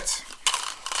forget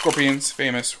Scorpion's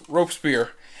famous rope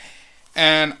spear.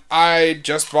 And I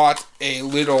just bought a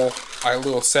little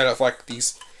set of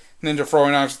these ninja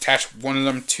throwing knives, attach one of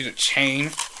them to the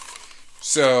chain.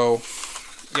 So,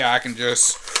 yeah, I can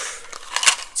just...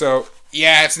 So,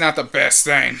 yeah, it's not the best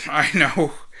thing. I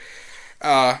know.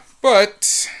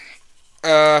 But,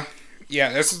 yeah,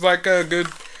 this is a good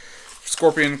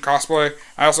Scorpion cosplay.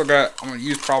 I also I'm going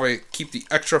to keep the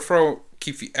extra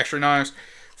knives,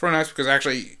 because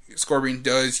actually Scorpion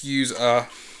does use,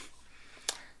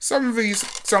 some of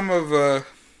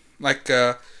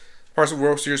parts of the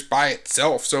rope spears by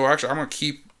itself. So actually I'm going to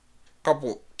keep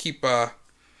so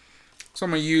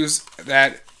I'm going to use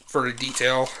that for the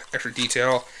extra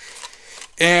detail.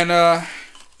 And,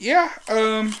 yeah,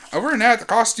 other than that, the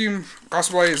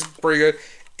cosplay is pretty good.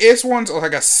 This one's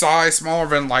a size smaller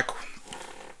than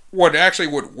what actually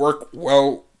would work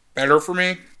better for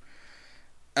me.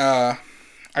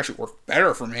 Actually work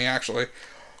better for me,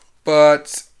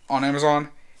 but on Amazon.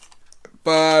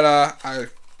 But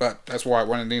that's why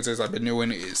one of the things I've been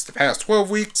doing is the past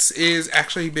 12 weeks is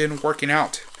actually been working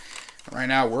out. Right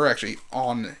now we're actually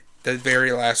on the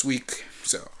very last week,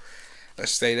 so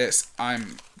let's say this: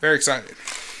 I'm very excited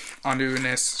on doing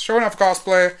this, showing off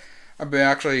cosplay. I've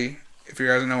been if you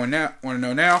guys want to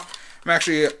know now, I'm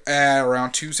actually at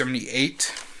around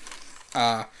 278.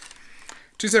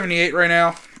 278 right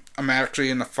now. I'm actually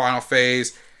in the final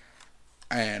phase.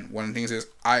 And one of the things is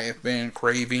I have been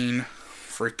craving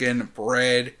freaking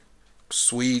bread,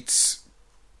 sweets,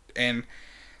 and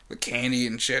the candy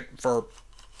and shit for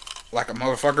like a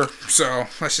motherfucker. So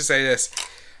let's just say this.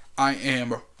 I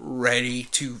am ready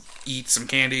to eat some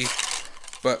candy.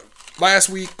 But last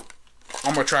week,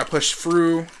 I'm going to try to push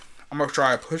through.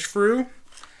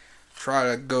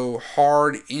 Try to go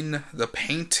hard in the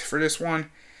paint for this one.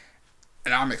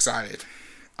 And I'm excited.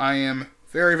 I am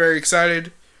very, very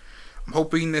excited. I'm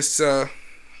hoping this, I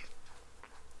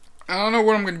don't know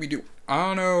what I'm going to be doing. I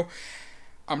don't know.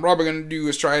 I'm probably going to do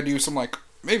is try to do some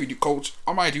maybe do cold.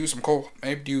 I might do some cold,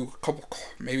 maybe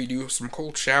do some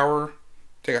cold shower.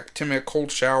 Take a 10-minute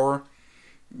cold shower.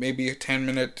 Maybe a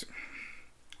 10-minute.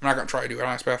 I'm not going to try to do an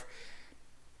ice bath.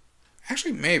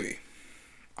 Actually, maybe.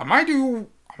 I might do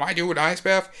an ice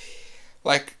bath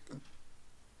like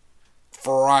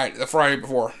the Friday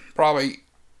before. Probably.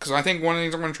 Because I think one of the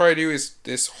things I'm going to try to do is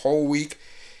this whole week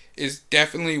is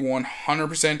definitely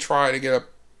 100% try to get up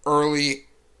early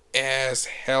as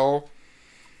hell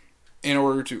in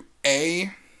order to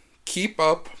A, keep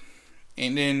up,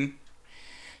 and then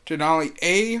to not only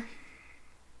A,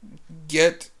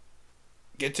 get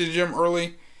to the gym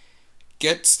early,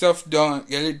 get stuff done,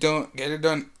 get it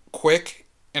done quick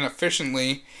and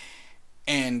efficiently,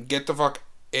 and get the fuck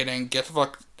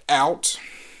out,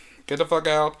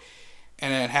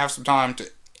 and then have some time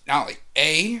to not only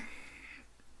A,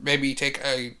 maybe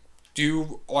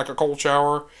do like a cold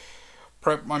shower,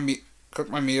 cook my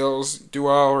meals, do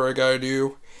whatever I gotta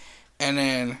do, and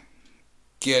then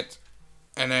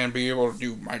be able to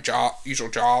do my usual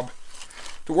job,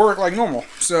 to work like normal.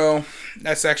 So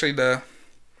that's actually my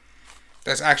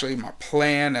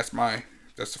plan. That's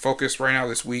the focus right now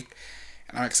this week,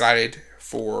 and I'm excited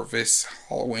for this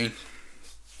Halloween.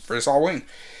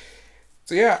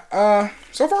 So yeah,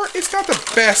 so far it's not the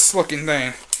best looking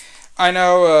thing. I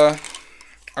know.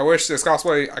 I wish this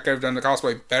cosplay, I could have done the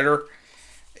cosplay better.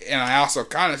 And I also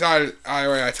kind of tied it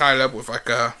up with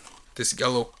this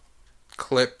yellow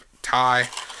clip tie.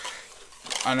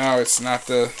 I know it's not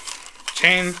the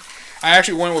chain. I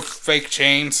actually went with fake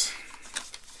chains.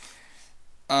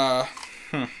 The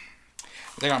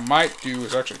thing I might do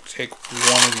is actually take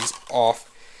one of these off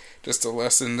just to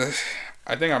lessen this.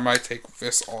 I think I might take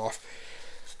this off,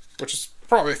 which is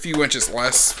probably a few inches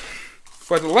less.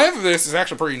 But the length of this is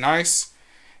actually pretty nice.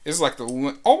 It's like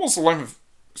almost the length of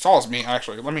as tall as me,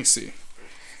 actually. Let me see.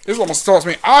 This is almost as tall as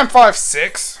me. I'm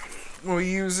 5'6" when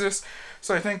we use this.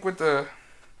 So I think with the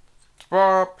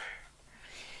top,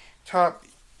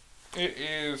 it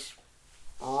is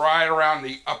right around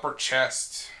the upper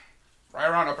chest.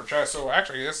 So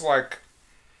actually, this is like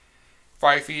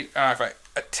 5 feet. If I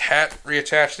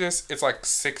reattach this, it's like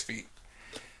 6 feet.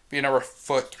 Be another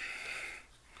foot.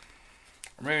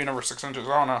 Or maybe another 6 inches.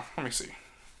 I don't know. Let me see.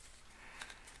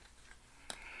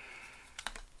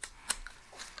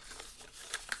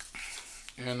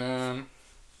 And then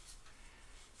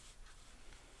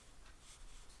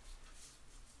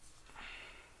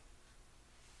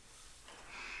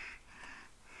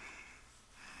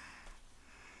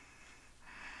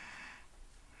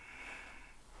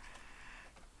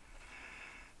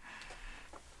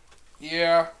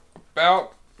yeah,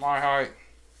 about my height.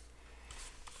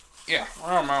 Yeah,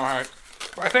 around my height.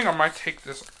 But I think I might take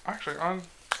this. Actually, I'll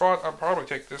probably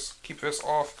take this, keep this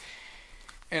off.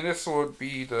 And this would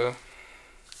be the.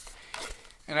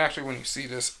 And actually, when you see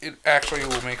this, it actually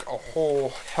will make a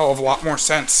whole hell of a lot more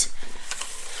sense.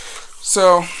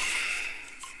 So,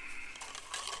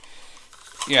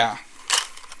 yeah.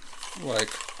 Like,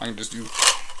 I can just get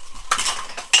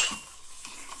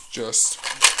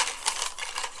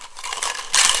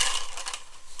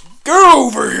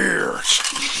over here!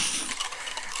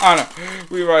 I don't know.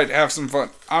 We might have some fun.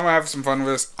 I'm gonna have some fun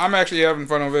with this. I'm actually having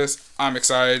fun with this. I'm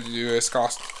excited to do this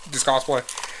cosplay.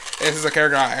 This is a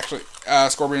character I actually...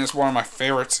 Scorpion is one of my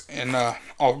favorites in all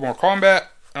of Mortal Kombat.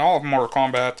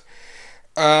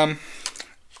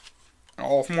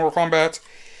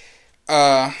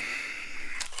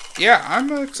 Yeah,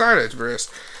 I'm excited for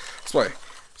this display.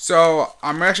 So,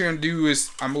 I'm actually going to do is...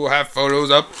 I will have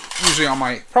photos up. Usually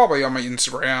probably on my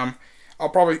Instagram. I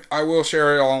will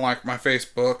share it on like my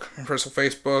Facebook, my personal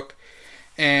Facebook.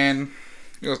 And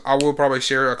I will probably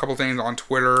share a couple things on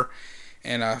Twitter.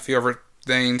 And a few other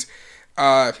things.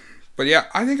 But yeah,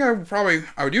 I think I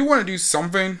do want to do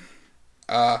something,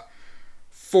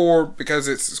 because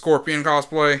it's a Scorpion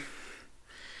cosplay.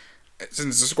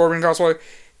 Since it's a Scorpion cosplay,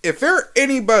 if there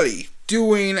anybody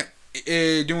doing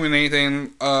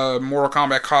anything, Mortal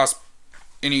Kombat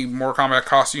any Mortal Kombat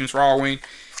costumes for Halloween,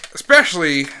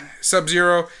 especially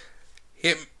Sub-Zero,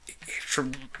 hey,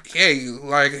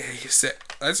 like you said,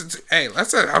 let's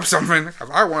set up something.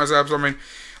 If I want to set up something,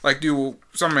 like do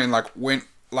something like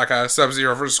a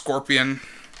Sub-Zero versus Scorpion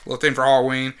little thing for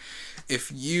Halloween.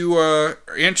 If you are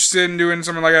interested in doing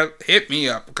something like that, hit me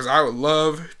up, because I would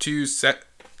love to set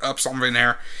up something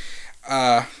there.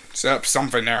 And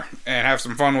have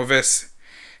some fun with this.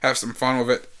 Have some fun with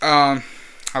it. Have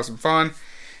some fun.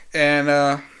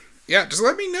 And, yeah, just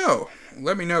let me know.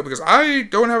 Let me know, because I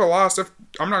don't have a lot of stuff.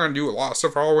 I'm not going to do a lot of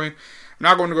stuff for Halloween. I'm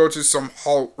not going to go to some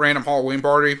random Halloween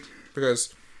party,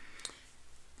 because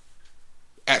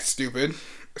that's stupid.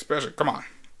 Especially, come on.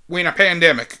 We in a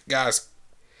pandemic, guys.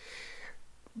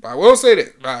 But I will say this.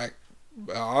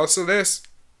 Also this.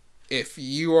 If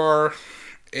you are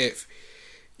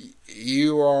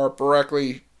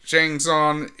correctly Shang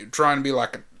Tsung trying to be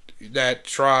like that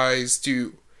tricks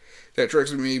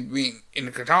with me being in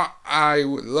the katana, I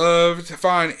would love to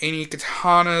find any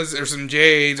katanas or some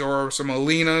jades or some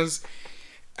Alinas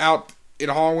out in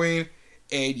Halloween,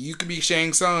 and you could be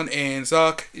Shang Tsung and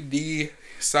suck the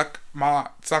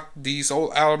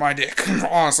soul out of my dick,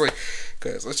 honestly.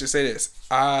 Because let's just say this,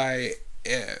 I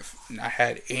have not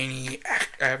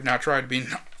tried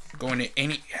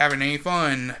having any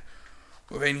fun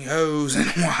with any hoes in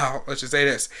a while. Let's just say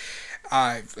this,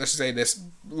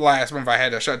 last month I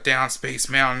had to shut down Space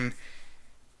Mountain,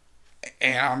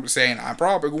 and I'm saying I'm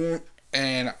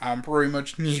pretty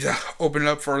much need to open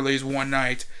up for at least one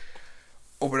night.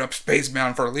 Open up Space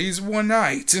Mountain for at least one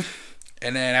night,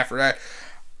 and then after that,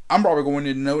 I'm probably going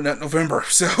to No Nut November.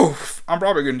 So I'm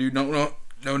probably going to do No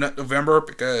Nut November,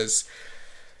 because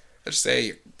let's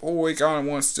say boy kind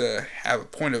of wants to have a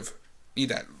point of need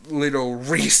that little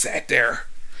reset there.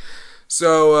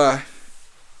 So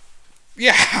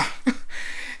yeah.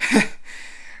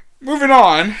 Moving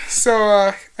on. So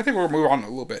I think we'll move on a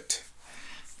little bit.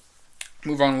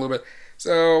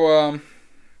 So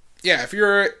yeah, if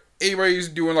you're anybody's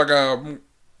doing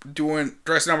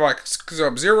dressing up like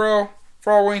Sub-Zero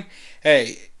for Halloween,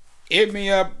 hey, hit me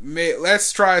up.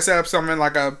 Let's try to set up something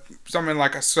like a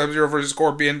Sub-Zero versus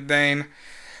Scorpion thing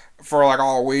for like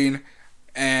Halloween,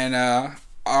 and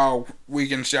we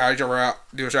can shout each other out,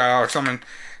 do a shout out or something,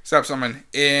 set up something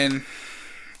in.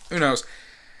 Who knows?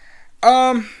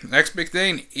 Next big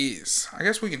thing is, I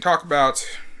guess we can talk about.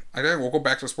 I think we'll go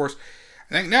back to sports.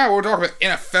 I think now we'll talk about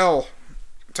NFL.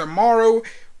 Tomorrow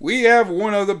we have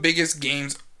one of the biggest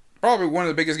games, probably one of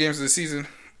the biggest games of the season,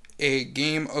 a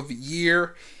game of the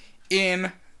year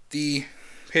in the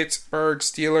Pittsburgh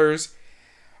Steelers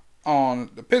and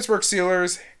the Pittsburgh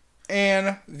Steelers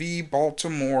and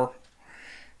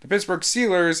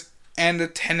the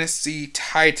Tennessee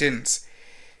Titans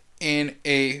in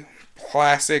a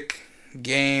classic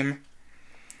game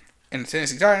in the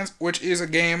Tennessee Titans, which is a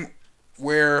game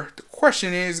where the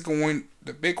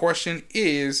big question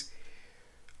is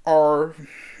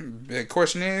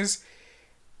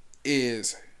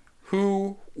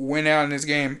who win out in this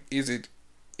game?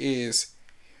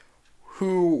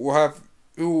 Who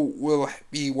will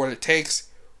be what it takes?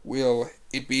 Will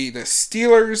it be the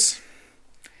Steelers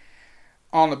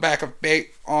on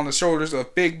the shoulders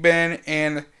of Big Ben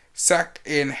and Sack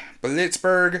in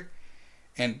Blitzburg,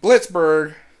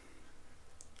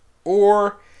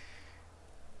 or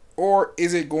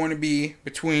is it going to be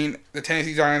between the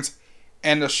Tennessee Titans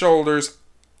and the shoulders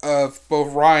of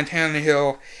both Ryan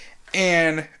Tannehill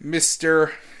and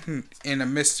Mr.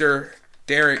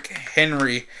 Derrick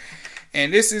Henry?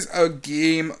 And this is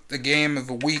the game of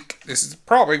the week. This is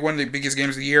probably one of the biggest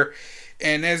games of the year.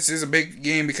 And this is a big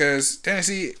game because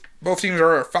Tennessee, both teams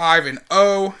are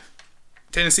 5-0.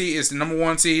 Tennessee is the number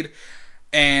 1 seed.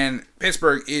 And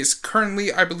Pittsburgh is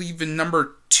currently, I believe, the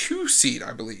number 2 seed,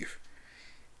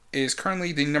 is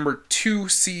currently the number 2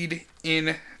 seed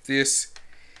in this.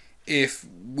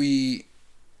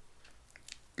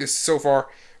 So far.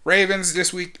 Ravens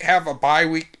this week have a bye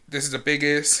week. This is the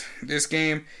biggest. This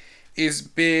game is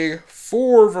big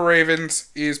for the Ravens.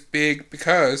 Is big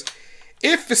because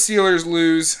if the Steelers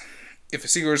lose,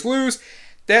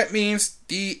 that means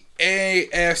the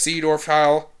AFC North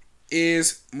title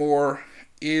is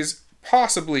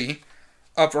possibly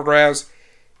up for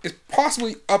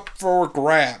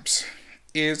grabs.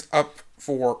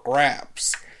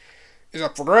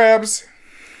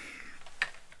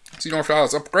 See, North title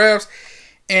is up for grabs,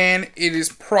 and it is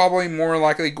probably more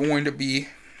likely going to be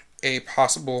a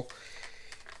possible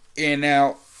in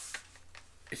now,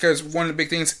 because one of the big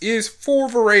things is for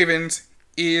the Ravens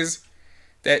is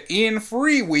that in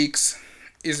 4 weeks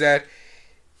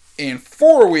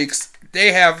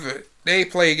they have they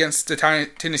play against the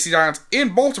Tennessee Titans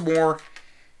in Baltimore,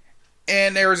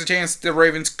 and there is a chance the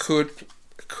Ravens could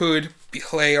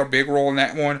play a big role in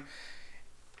that one.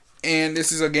 And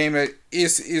this is a game that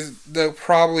is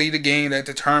probably the game that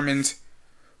determines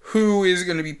who is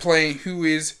going to be playing, who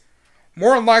is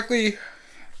more than likely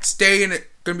going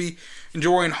to be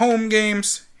enjoying home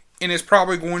games, and is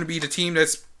probably going to be the team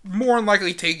that's more than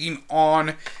likely taking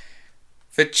on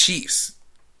the Chiefs.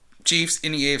 Chiefs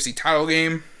in the AFC title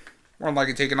game. More than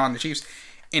likely taking on the Chiefs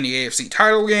in the AFC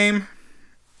title game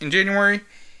in January.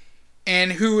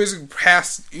 And who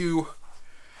has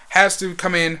to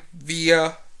come in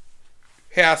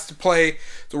has to play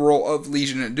the role of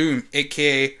Legion of Doom,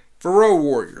 aka the Road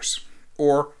Warriors.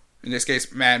 Or, in this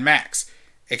case, Mad Max,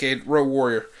 aka Road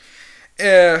Warrior.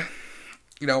 A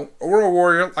Road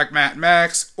Warrior like Mad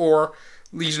Max or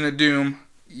Legion of Doom.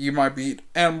 You might be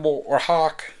Animal or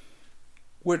Hawk.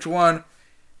 Which one?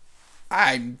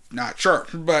 I'm not sure.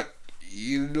 But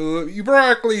you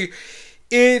probably,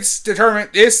 it's determined,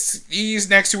 these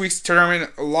next 2 weeks determine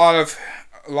a lot of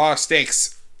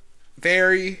stakes.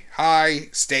 Very high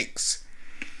stakes.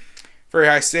 Very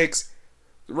high stakes.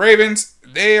 The Ravens,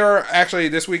 they are actually,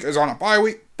 this week is on a bye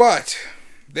week, but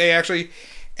they actually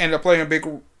end up playing a big,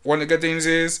 one of the good things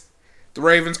is, the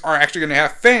Ravens are actually going to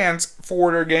have fans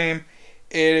for their game.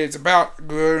 It is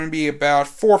going to be about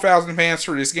 4,000 fans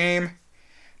for this game.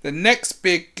 The next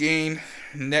big game,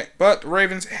 but the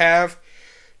Ravens have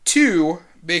two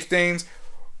big things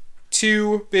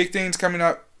coming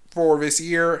up for this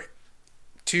year.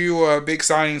 Two big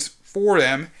signings for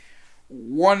them.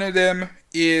 One of them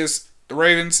is the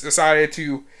Ravens decided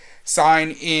to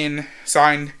sign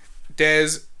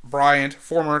Dez Bryant,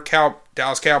 former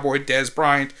Dallas Cowboy Dez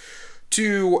Bryant,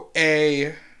 to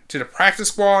the practice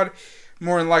squad.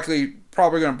 More than likely,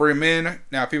 probably going to bring him in.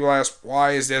 Now, people ask,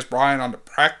 why is Dez Bryant on the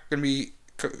practice?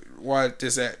 What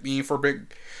does that mean for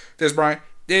big Dez Bryant?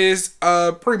 It is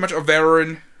pretty much a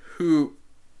veteran who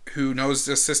knows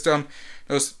the system,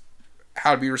 knows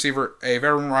how to be a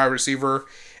veteran wide receiver,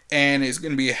 and is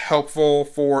going to be helpful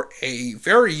for a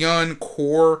very young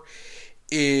wide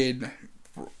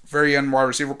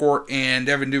receiver core, and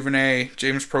Devin Duvernay,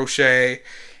 James Prochet,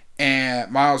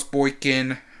 and Miles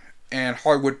Boykin, and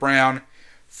Hollywood Brown,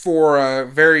 for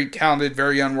very talented,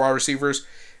 very young wide receivers.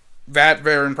 That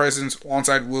veteran presence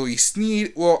alongside Willie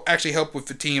Snead will actually help with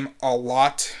the team a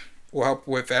lot. Will help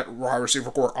with that wide receiver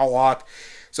core a lot.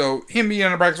 So him being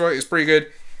on the practice squad is pretty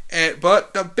good.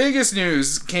 But the biggest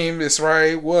news came this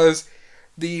Friday was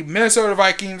the Minnesota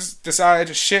Vikings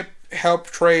decided to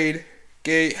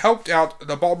helped out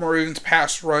the Baltimore Ravens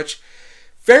pass rush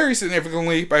very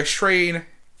significantly by trading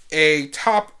a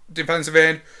top defensive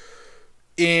end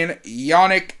in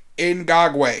Yannick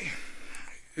Ngakoue,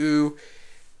 who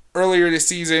earlier this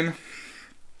season,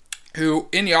 who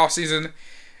in the offseason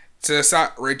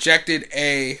rejected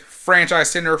a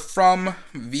franchise tender from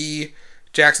the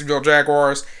Jacksonville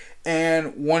Jaguars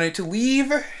and wanted to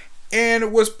leave,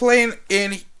 and was playing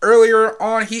in earlier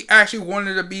on. He actually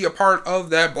wanted to be a part of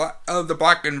the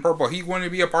black and purple. He wanted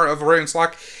to be a part of the Ravens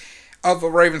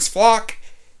flock,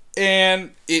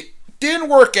 and it didn't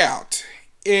work out.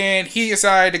 And he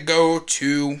decided to go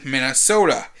to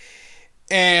Minnesota.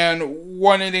 And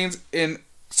one of the things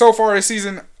so far this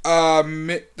season,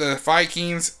 the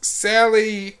Vikings,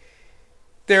 sadly,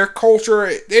 their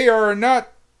culture, they are not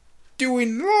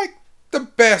doing like the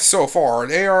best so far.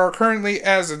 They are currently,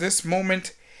 as of this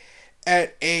moment,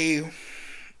 they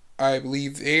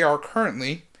are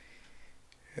currently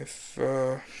at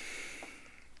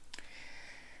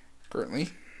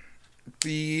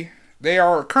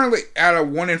a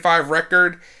 1-5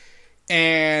 record,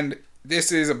 and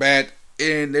this is a bad.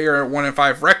 And they are at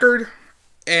 1-5 record,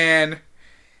 and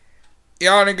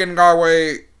Yannick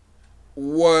Ngakoue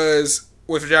was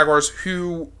with the Jaguars,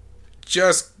 who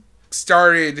just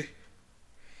started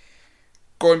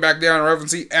going back down to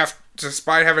relevancy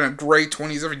despite having a great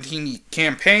 2017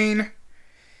 campaign.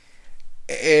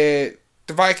 The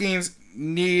Vikings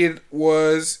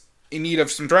was in need of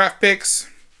some draft picks.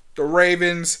 The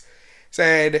Ravens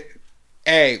said,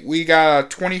 hey, we got a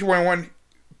 2021,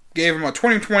 gave him a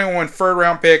 2021 third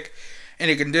round pick and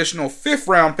a conditional 5th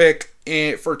round pick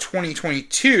for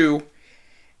 2022.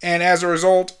 And as a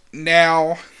result,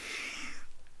 now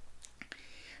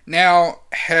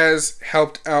has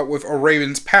helped out with a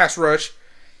Ravens pass rush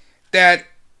that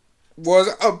was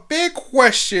a big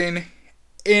question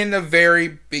in the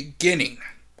very beginning.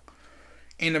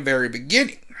 And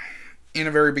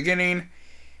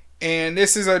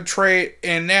this is a trade,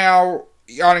 and now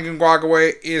Yannick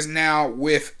Ngakoue is now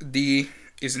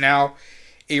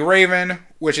a Raven,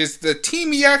 which is the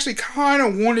team he actually kind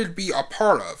of wanted to be a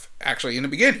part of, actually, in the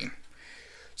beginning.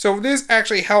 So this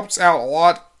actually helps out a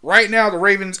lot. Right now, the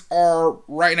Ravens are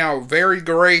very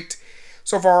great.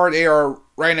 So far, they are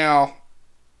right now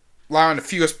allowing the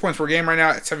fewest points per game right now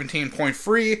at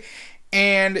 17.3,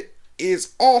 and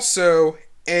is also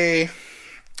is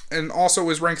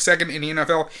ranked second in the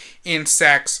NFL in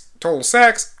total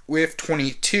sacks with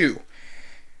 22.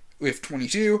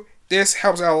 This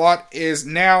helps out a lot. Is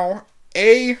now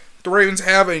the Ravens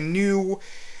have a new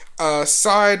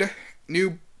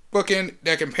new bookend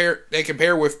that they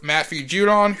compare with Matthew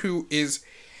Judon,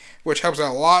 which helps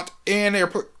out a lot, and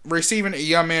they're receiving a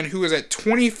young man who is at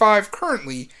 25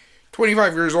 currently,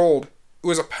 25 years old, who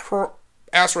is a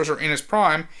pass rusher in his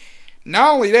prime.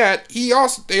 Not only that,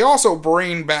 they also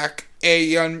bring him back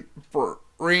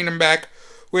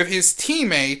with his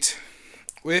teammate,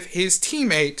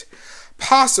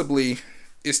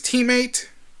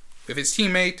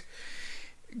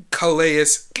 Calais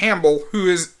Campbell,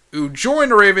 who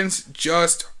joined the Ravens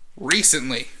just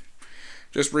recently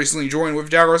joined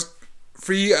with Jaguars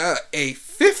via a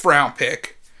 5th round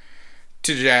pick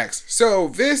to Jags. So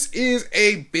this is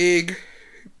a big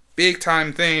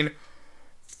time thing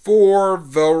for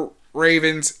the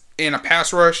Ravens in a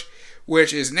pass rush,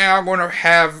 which now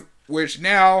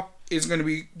is going to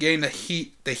be getting the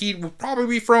heat. The heat will probably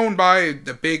be thrown by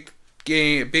the big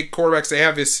quarterbacks they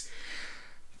have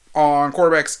on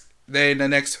quarterbacks. Then the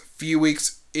next few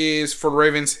weeks is for the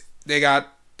Ravens. They're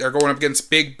going up against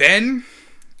Big Ben.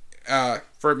 For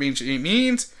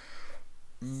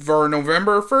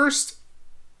November 1st,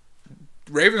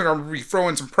 Ravens are going to be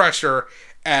throwing some pressure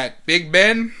at Big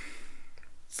Ben,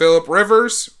 Phillip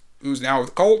Rivers, who's now with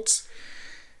the Colts,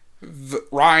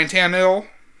 Ryan Tannehill,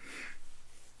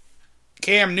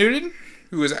 Cam Newton,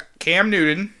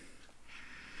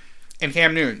 and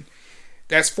Cam Newton.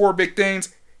 That's 4 big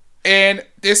things. And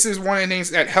this is one of the things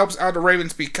that helps out the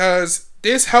Ravens, because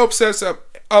this helps us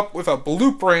up with a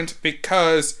blueprint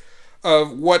because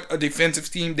of what a defensive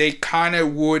team they kind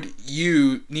of would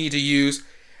need to use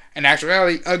in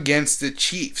actuality against the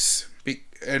Chiefs.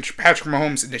 And Patrick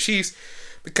Mahomes and the Chiefs,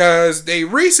 because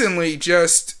if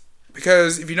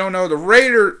you don't know, the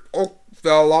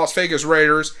Las Vegas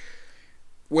Raiders,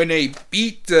 when they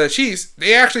beat the Chiefs,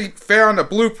 they actually found a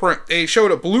blueprint. They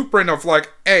showed a blueprint of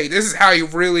hey, this is how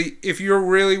if you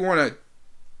really want to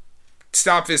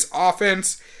stop this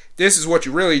offense, this is what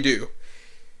you really do.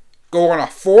 Go on a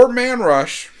 4-man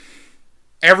rush.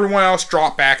 Everyone else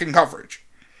drop back in coverage.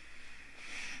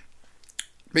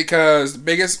 Because the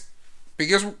biggest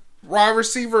wide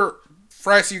receiver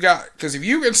threats you got. Because if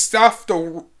you can stuff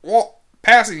the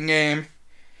passing game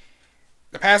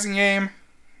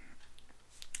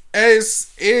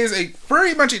is a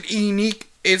pretty much a unique.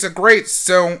 It's a great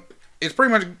zone. It's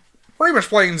pretty much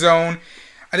playing zone.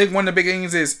 I think one of the big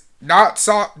things is not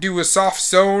do a soft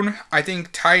zone. I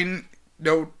think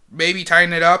maybe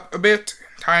tighten it up a bit.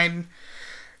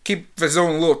 Keep the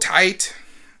zone a little tight,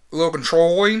 a little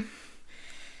controlling,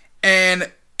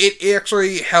 and it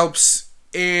actually helps.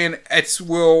 And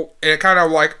it kind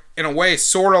of in a way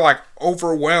sort of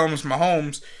overwhelms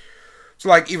Mahomes.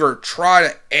 So either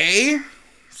try to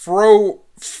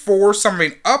force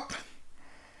something up,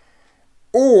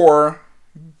 or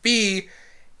B,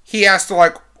 he has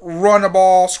to run a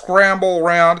ball, scramble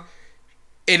around,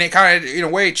 and it kind of in a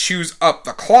way chews up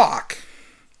the clock.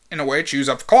 And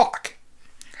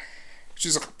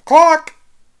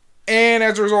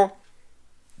as a result,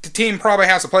 the team probably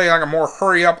has to play a more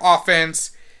hurry up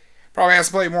offense.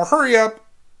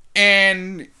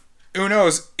 And who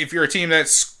knows, if you're a team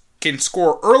that can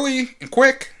score early and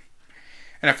quick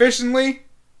and efficiently,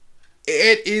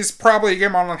 it is probably a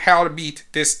game on how to beat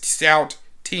this stout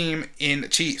team in the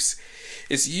Chiefs.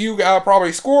 Is you gotta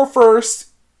probably score first,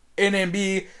 and then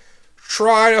B,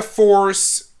 try to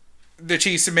force the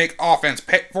Chiefs to make offense.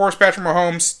 Force Patrick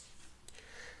Mahomes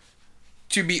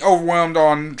to be overwhelmed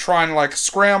on trying to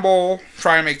scramble,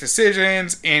 try to make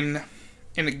decisions in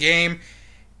the game,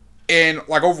 and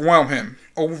overwhelm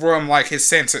his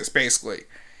senses basically.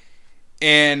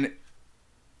 And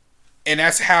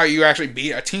that's how you actually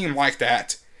beat a team like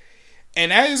that.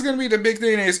 And that is going to be the big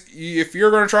thing, is if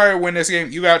you're going to try to win this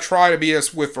game, you got to try to beat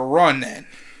us with a run then.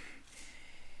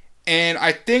 And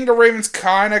I think the Ravens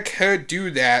kind of could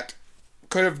do that.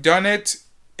 Could have done it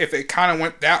if they kind of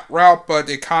went that route, but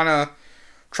they kind of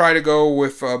try to go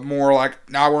with more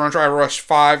now we're going to try to rush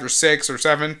 5 or 6 or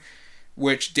 7,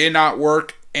 which did not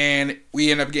work, and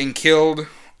we end up getting killed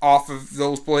off of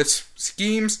those blitz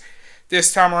schemes.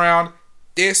 This time around,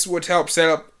 this would help set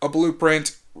up a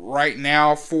blueprint right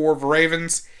now for the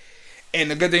Ravens.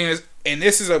 And the good thing is, And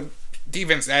this is a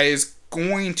defense that is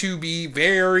going to be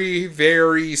very,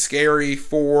 very scary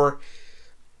for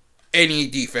any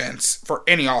defense, for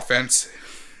any offense.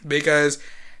 Because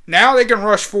now they can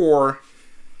rush four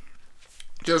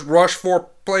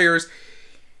players,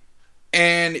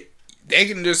 and they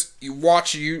can just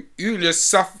watch you. You can just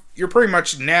suffer. You're pretty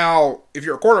much now, if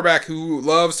you're a quarterback who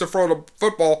loves to throw the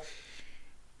football,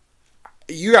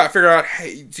 you got to figure out,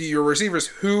 hey, to your receivers,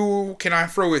 who can I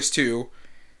throw this to?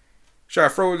 Should I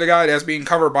throw the guy that's being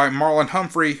covered by Marlon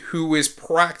Humphrey, who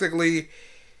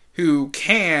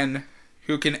can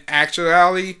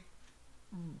actually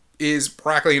is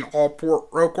practically an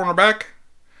all-pro cornerback,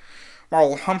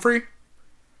 Marlon Humphrey?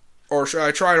 Or should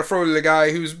I try to throw to the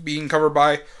guy who's being covered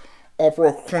by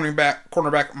all-pro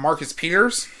cornerback Marcus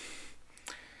Peters?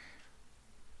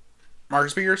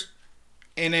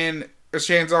 And then the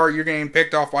chances are you're getting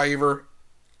picked off by either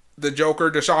the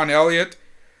Joker, Deshaun Elliott,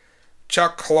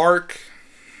 Chuck Clark,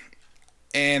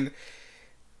 and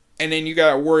then you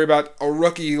gotta worry about a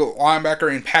rookie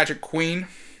linebacker in Patrick Queen.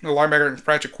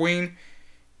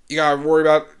 You gotta worry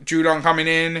about Judon coming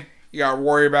in. You gotta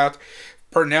worry about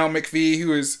Pernell McPhee,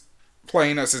 who is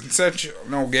playing a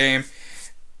sensational game.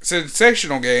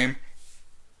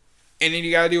 And then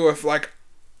you gotta deal with like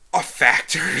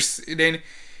factors. And then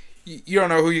you don't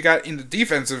know who you got in the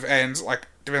defensive ends, like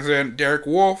defensive end Derek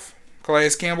Wolfe,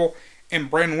 Calais Campbell,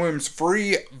 and Brandon Williams.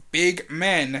 3 big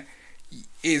men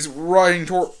is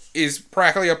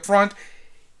practically up front.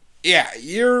 Yeah,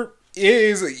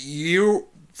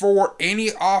 for any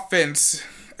offense,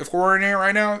 if coordinator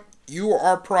right now, you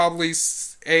are probably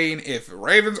saying, if the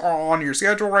Ravens are on your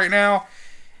schedule right now,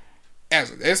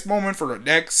 as of this moment for the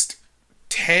next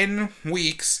 10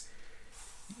 weeks,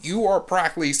 you are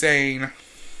practically saying,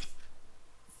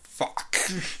 fuck,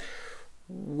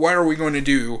 what are we going to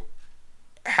do?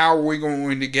 How are we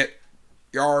going to get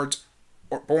yards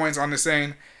or points on this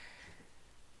thing?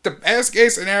 The best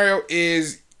case scenario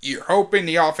is you're hoping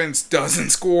the offense doesn't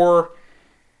score,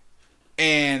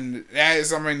 and that is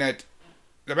something that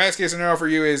the best case scenario for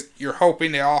you is you're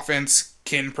hoping the offense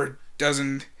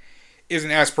isn't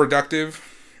as productive.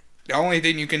 The only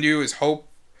thing you can do is hope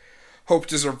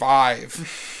to survive.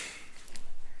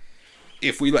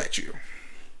 If we let you.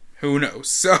 Who knows?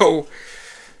 So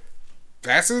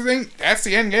that's the thing. That's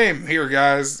the end game here,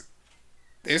 guys.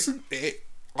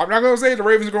 I'm not going to say the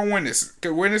Ravens are going to win this.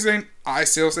 Could win this thing. I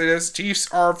still say this.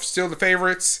 Chiefs are still the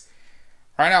favorites.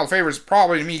 Right now, the favorites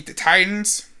probably meet the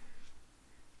Titans.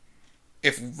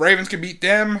 If Ravens can beat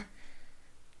them,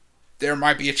 there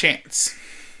might be a chance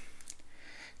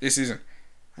this season.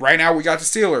 Right now, we got the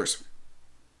Steelers.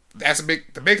 The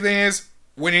big thing is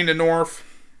winning the North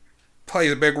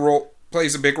plays a big role.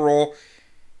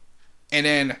 And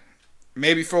then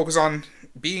maybe focus on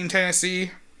beating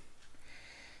Tennessee.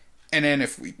 And then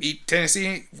if we beat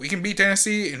Tennessee, we can beat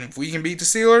Tennessee. And if we can beat the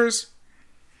Steelers,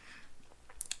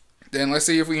 then let's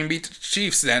see if we can beat the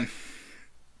Chiefs then.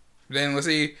 Then let's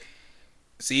see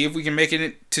if we can make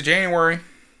it to January.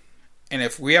 And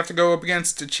if we have to go up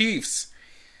against the Chiefs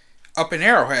up in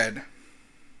Arrowhead,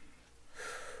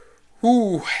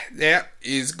 that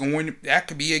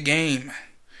could be a game.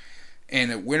 And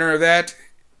the winner of that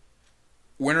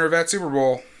Super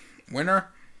Bowl winner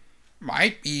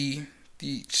might be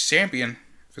the champion,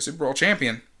 the Super Bowl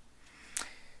champion.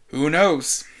 Who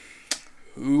knows?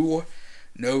 So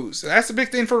that's the big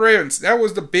thing for Ravens. That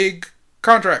was the big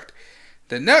contract.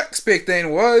 The next big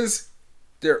thing was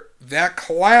the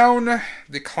clown,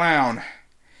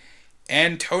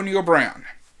 Antonio Brown.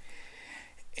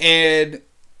 And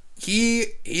he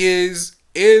is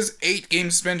 8-game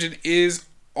suspension is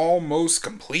almost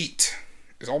complete.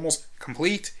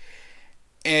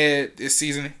 And this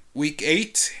season, week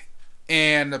 8.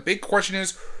 And the big question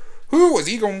is, who is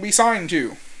he going to be signed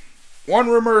to? One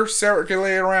rumor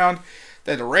circulated around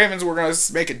that the Ravens were going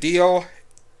to make a deal.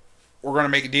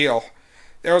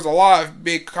 There was a lot of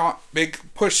big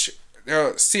push.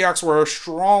 The Seahawks were a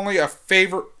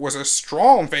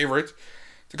strong favorite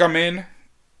to come in.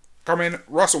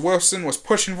 Russell Wilson was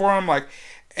pushing for him, like,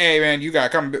 hey man, you gotta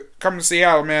come to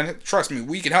Seattle, man. Trust me,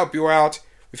 we can help you out.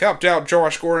 We've helped out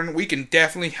Josh Gordon. We can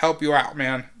definitely help you out,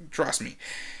 man. Trust me.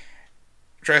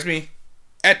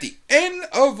 At the end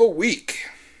of the week,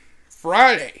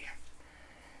 Friday,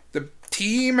 the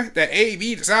team that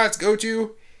AB decides to go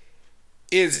to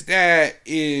is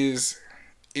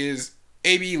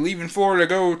AB leaving Florida to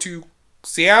go to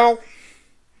Seattle?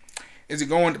 Is he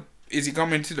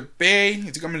coming to the Bay?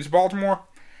 Is he coming to Baltimore?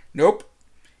 Nope.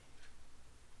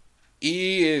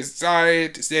 He is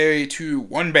decided to stay to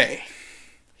One Bay.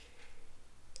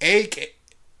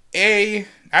 A.K.A.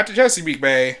 not the Chesapeake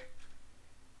Bay,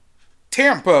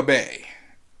 Tampa Bay.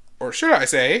 Or should I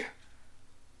say,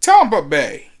 Tampa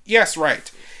Bay. Yes,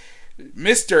 right.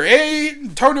 Mr.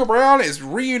 Antonio Brown is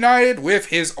reunited with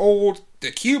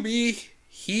the QB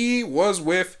he was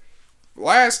with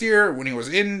last year when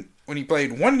he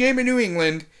played one game in New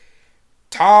England,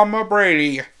 Tom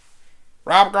Brady,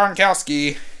 Rob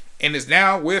Gronkowski, and is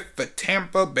now with the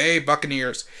Tampa Bay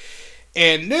Buccaneers.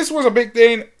 And this was a big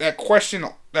thing, that question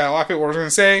that a lot of people were going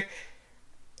to say.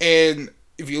 And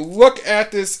if you look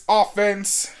at this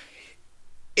offense,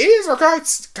 it is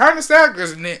kind of stacked,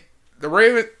 isn't it?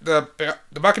 The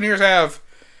Buccaneers have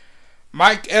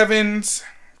Mike Evans,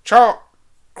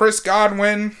 Chris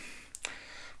Godwin,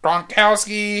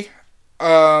 Gronkowski,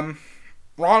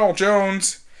 Ronald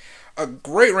Jones, a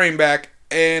great running back,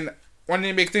 and one of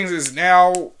the big things is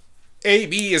now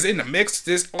AB is in the mix,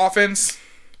 this offense.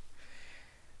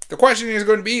 The question is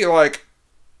going to be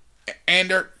and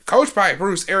they're coached by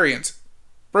Bruce Arians.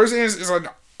 Bruce Arians is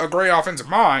a great offensive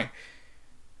mind.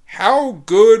 How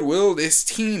good will this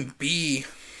team be?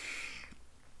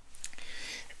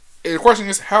 And the question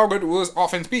is, how good will this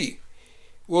offense be?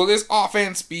 Will this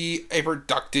offense be a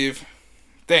productive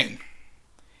thing?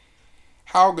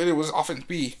 How good will this offense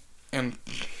be? And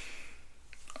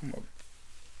I'm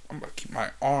going to keep my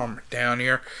arm down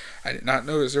here. I did not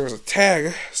notice there was a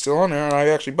tag still on there, and I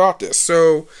actually bought this.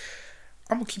 So,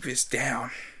 I'm going to keep this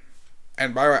down.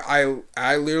 And by the way,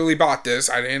 I literally bought this.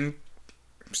 I didn't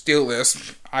steal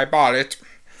this. I bought it.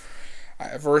 I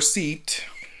have a receipt.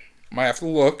 Might have to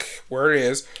look where it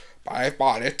is, but I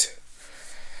bought it.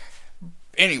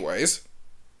 Anyways,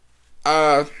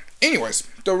 the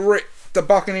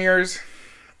Buccaneers.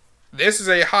 This is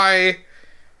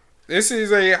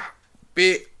a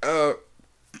big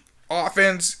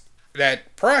offense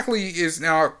that practically is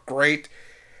now great.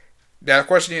 The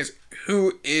question is,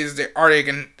 are they a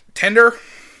contender?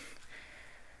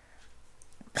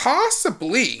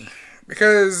 Possibly,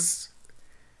 because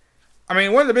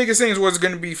one of the biggest things was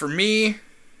going to be for me,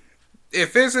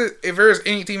 if there's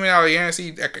any team out of the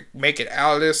NFC that could make it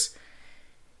out of this,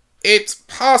 it's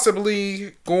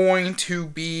possibly going to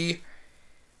be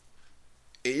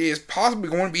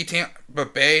Tampa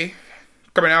Bay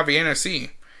coming out of the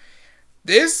NFC.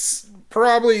 This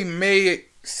probably may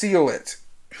seal it.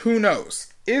 Who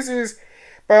knows? But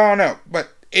I don't know. But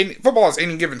football is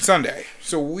any given Sunday,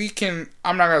 so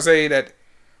I'm not gonna say that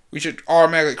we should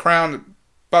automatically crown the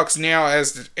Bucs now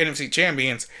as the NFC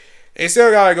champions. They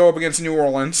still gotta go up against New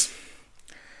Orleans.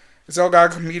 They still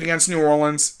gotta compete against New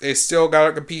Orleans. They still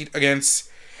gotta compete against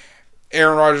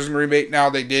Aaron Rodgers and Green Bay. Now,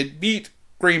 they did beat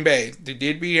Green Bay. They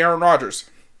did beat Aaron Rodgers.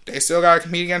 They still gotta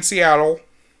compete against Seattle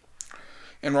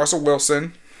and Russell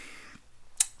Wilson.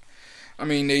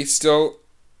 They still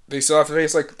have to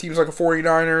face teams like the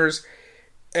 49ers.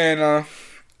 And I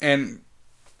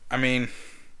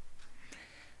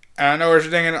know what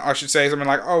you're thinking. I should say something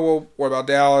like, oh, well, what about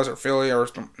Dallas or Philly or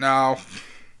something? No,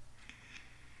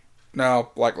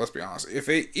 let's be honest.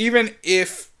 Even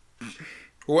if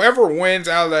whoever wins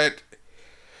out of that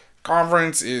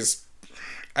conference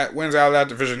wins out of that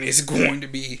division is going to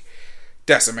be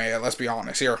decimated. Let's be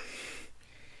honest here.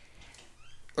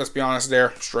 Let's be honest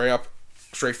there.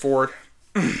 Straightforward.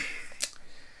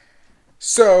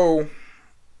 So,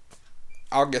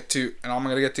 I'm going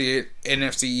to get to the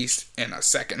NFC East in a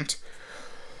second.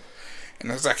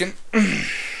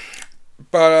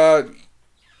 But,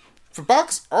 the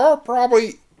Bucs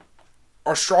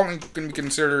are strongly going to be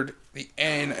considered the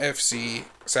NFC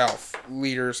South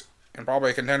leaders and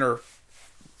probably a contender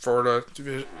for the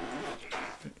division.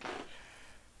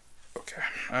 Okay.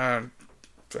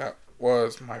 That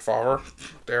was my father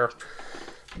there.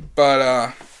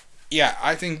 But, yeah,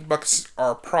 I think the Bucs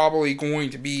are probably going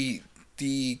to be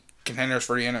the contenders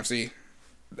for the NFC.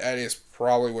 That is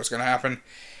probably what's going to happen.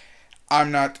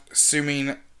 I'm not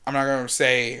going to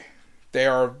say they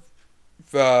are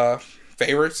the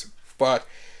favorites, but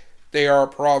they are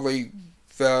probably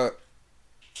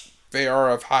they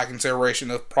are of high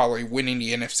consideration of probably winning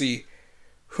the NFC.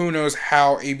 Who knows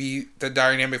how the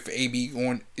dynamic for AB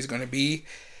is going to be.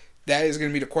 That is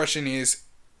going to be the question is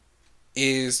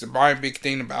my big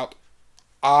thing about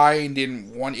I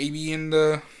didn't want AB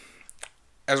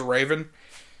as a Raven,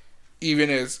 even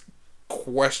as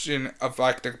question of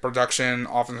the production,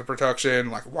 offensive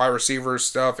production, wide receiver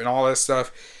stuff and all that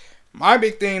stuff. My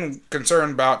big thing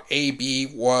concerned about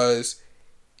AB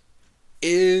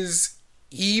is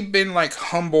he been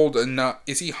humbled enough?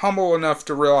 Is he humble enough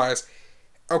to realize,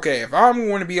 okay, if I'm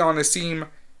going to be on this team,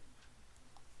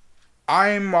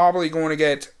 I'm probably going to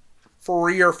get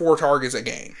 3 or 4 targets a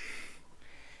game.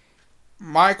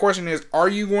 My question is, are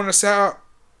you going to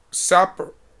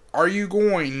are you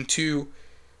going to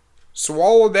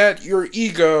swallow that, your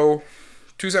ego,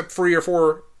 to accept 3 or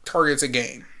 4 targets a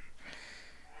game?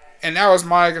 And that was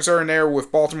my concern there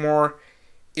with Baltimore,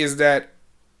 is that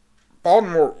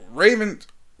Baltimore Ravens,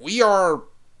 we are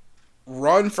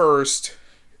run first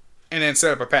and then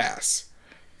set up a pass.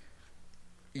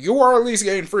 You are at least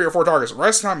getting 3 or 4 targets. The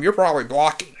rest of the time, you're probably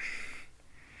blocking.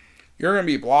 You're going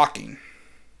to be blocking.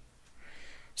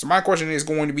 So my question is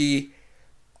going to be,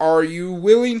 are you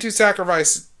willing to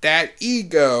sacrifice that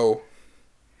ego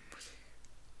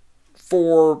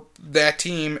for that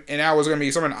team? And that was going to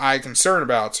be something I'm concerned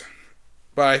about.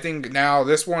 But I think now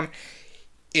this one,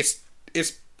 it's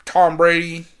Tom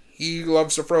Brady. He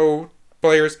loves to throw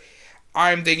players.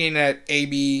 I'm thinking that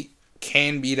AB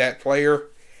can be that player.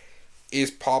 Is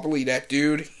probably that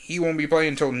dude. He won't be playing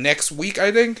until next week,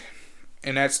 I think.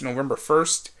 And that's November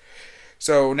 1st.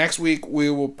 So next week we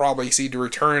will probably see the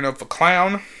return of the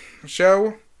clown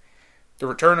show. The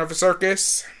return of the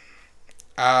circus.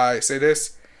 I say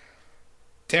this.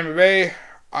 Tampa Bay,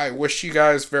 I wish you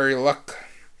guys the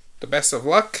best of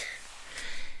luck.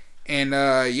 And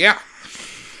yeah.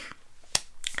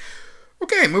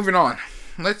 Okay, moving on.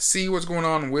 Let's see what's going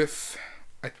on with,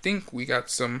 I think we're going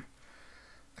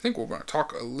to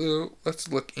talk a little, let's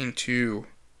look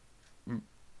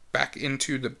back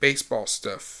into the baseball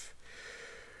stuff.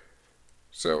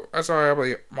 So, that's why I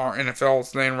believe our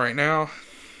NFL's name right now.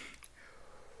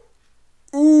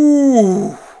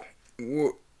 Ooh!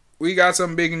 We got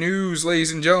some big news,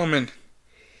 ladies and gentlemen.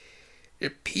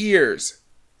 It appears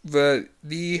that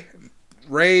the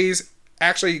Rays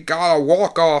actually got a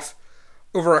walk-off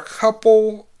over a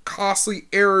couple costly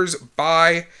errors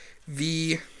by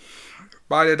the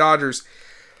Dodgers.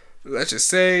 Let's just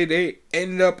say they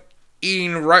ended up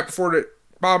eating right before the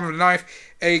bottom of the knife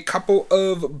a couple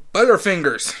of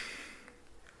Butterfingers.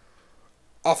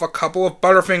 Off a couple of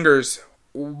Butterfingers.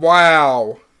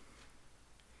 Wow.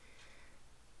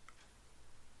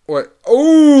 What?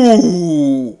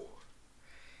 Oh!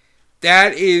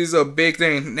 That is a big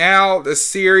thing. Now the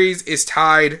series is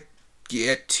tied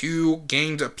at 2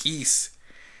 games apiece.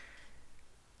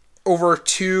 Over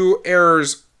 2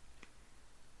 errors.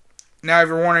 Now if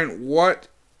you're wondering what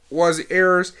was the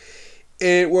errors,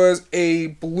 it was a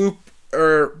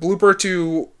blooper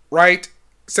to right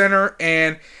center,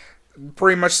 and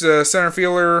pretty much the center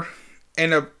fielder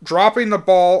ended up dropping the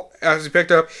ball as he picked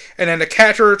up, and then the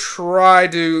catcher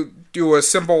tried to do a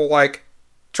simple one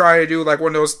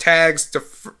of those tags to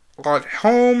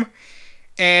home,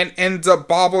 and ends up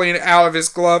bobbling out of his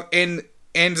glove and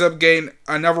ends up getting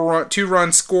another 2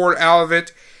 runs scored out of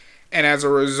it, and as a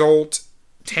result,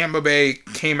 Tampa Bay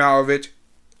came out of it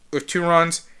with 2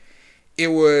 runs. It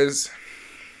was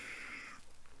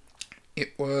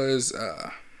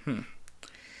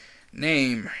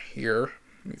name here.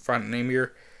 Let me find the name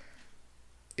here.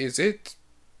 Is it?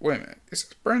 Wait a minute. Is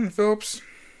it Brandon Phillips?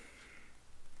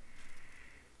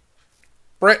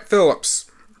 Brett Phillips.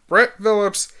 Brett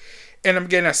Phillips ended up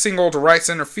getting a single to right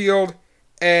center field,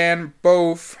 and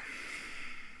both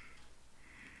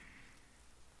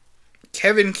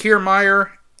Kevin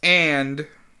Kiermaier and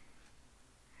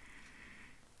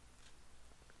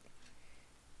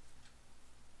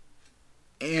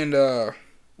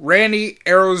Randy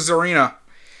Arozarena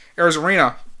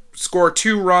scored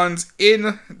 2 runs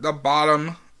at the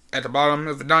bottom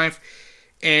of the ninth,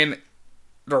 and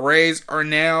the Rays are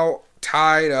now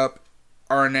tied up.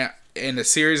 And the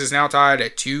series is now tied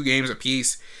at 2 games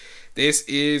apiece. This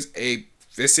series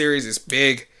is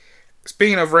big.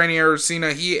 Speaking of Randy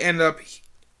Arozarena, he ended up.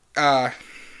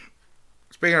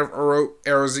 Speaking of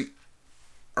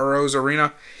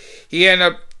Arozarena, he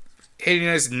ended up hitting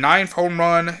his 9th home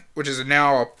run, which is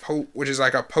now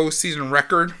like a postseason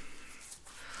record.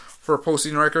 For a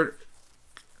postseason record,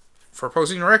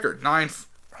 9th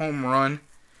home run.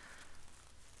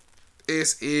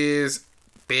 This is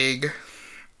big.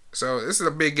 So this is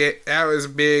a big game. That was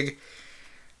big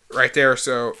right there.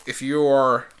 So if you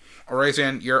are a Rays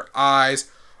fan, your eyes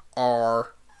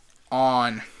are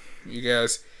on you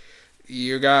guys.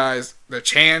 The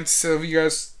chance of you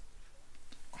guys.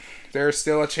 There's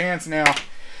still a chance now.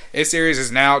 This series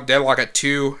is now deadlock at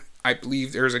 2. I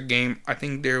believe there's a game. I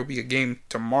think there will be a game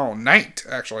tomorrow night,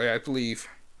 actually, I believe.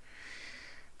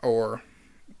 Or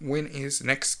when is the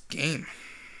next game?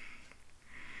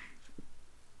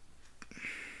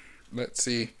 Let's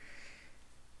see.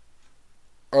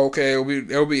 Okay,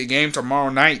 there'll be a game tomorrow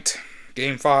night.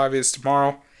 Game 5 is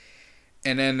tomorrow.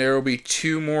 And then there will be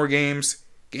 2 more games.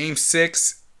 Game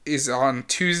 6 is on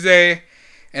Tuesday.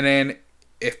 And then,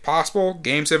 if possible,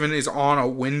 Game 7 is on a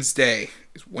Wednesday.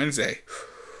 It's Wednesday.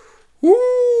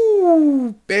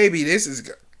 Woo! Baby, this is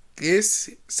good. This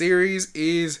series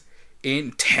is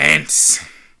intense.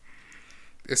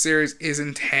 This series is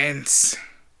intense.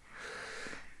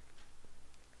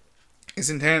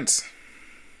 It's intense.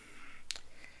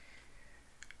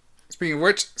 Speaking of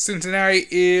which,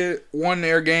 Cincinnati won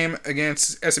their game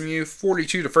against SMU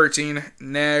 42-13.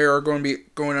 They are going to be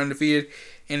going undefeated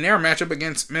in their matchup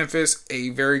against Memphis,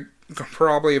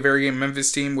 probably a very good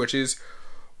Memphis team, which is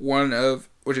going to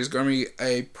be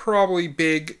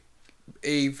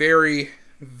a very,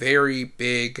 very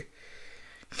big,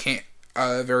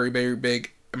 very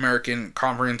big American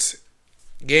Conference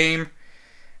game.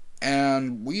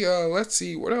 And let's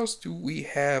see, what else do we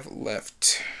have left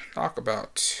to talk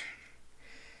about?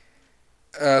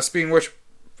 Speaking of which,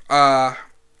 I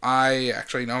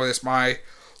actually know this. My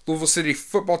Louisville City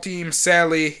football team,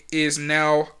 sadly, is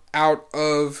now out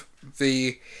of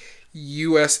the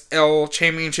USL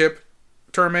Championship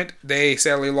tournament. They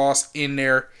sadly lost in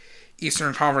their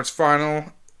Eastern Conference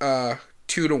final,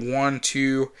 2-1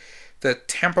 to the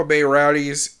Tampa Bay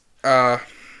Rowdies. That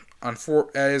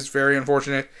is very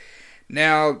unfortunate.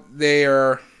 Now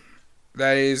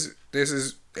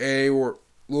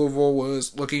Louisville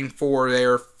was looking for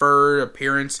their third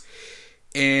appearance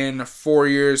in 4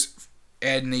 years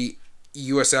in the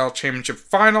USL Championship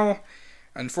final.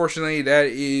 Unfortunately, that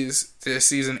is this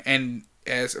season and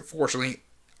is unfortunately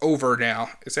over now.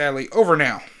 It's sadly over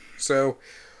now. So,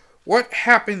 what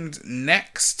happens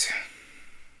next?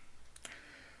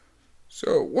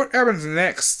 What happens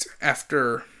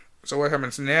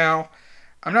now?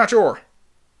 I'm not sure.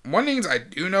 One thing I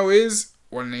do know is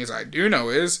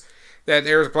that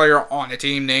there's a player on the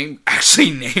team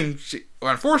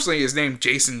unfortunately is named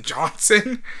Jason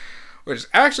Johnson, which is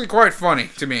actually quite funny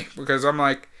to me because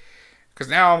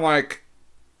now I'm like,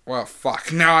 well,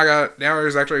 fuck. Now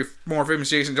there's actually more famous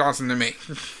Jason Johnson than me.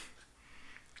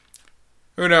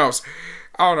 Who knows?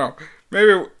 I don't know.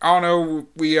 Maybe, I don't know,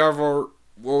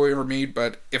 will we ever meet,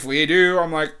 but if we do,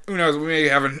 I'm like, who knows, we may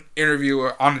have an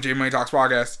interview on the J Money Talks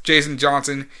podcast. Jason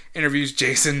Johnson interviews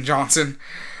Jason Johnson.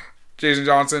 Jason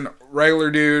Johnson,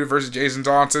 regular dude versus Jason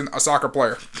Johnson, a soccer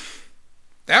player.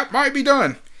 That might be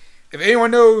done. If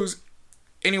anyone knows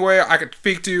any way I could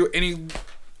speak to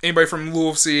anybody from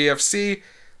Louisville CFC,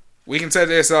 we can set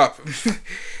this up.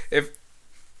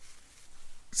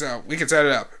 We can set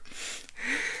it up.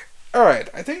 Alright,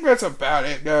 I think that's about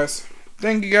it, guys.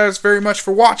 Thank you guys very much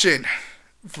for watching.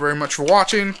 We'll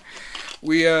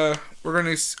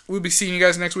be seeing you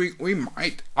guys next week.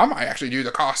 I might actually do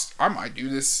the cost. I might do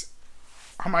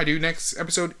next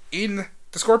episode in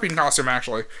the Scorpion costume,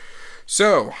 actually.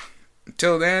 So,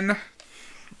 until then,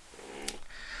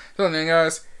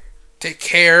 guys, take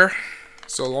care.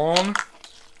 So long.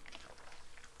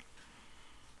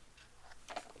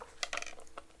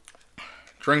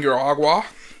 Drink your agua.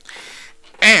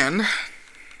 And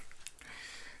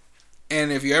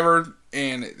if you ever,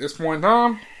 and at this point in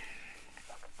time,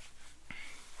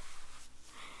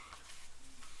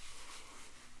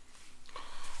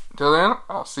 until then,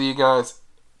 I'll see you guys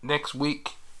next week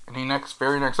in the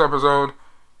very next episode.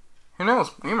 Who knows?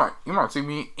 You might see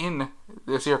me in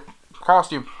this here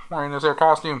costume, wearing this here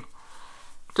costume.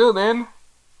 Till then,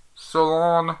 so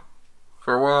long,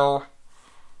 farewell,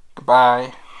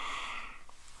 goodbye.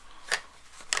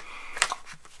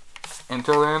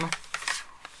 Until then,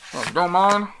 if you don't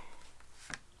mind,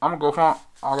 I'm gonna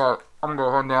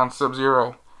go hunt down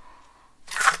Sub-Zero.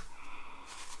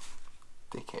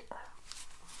 Take care.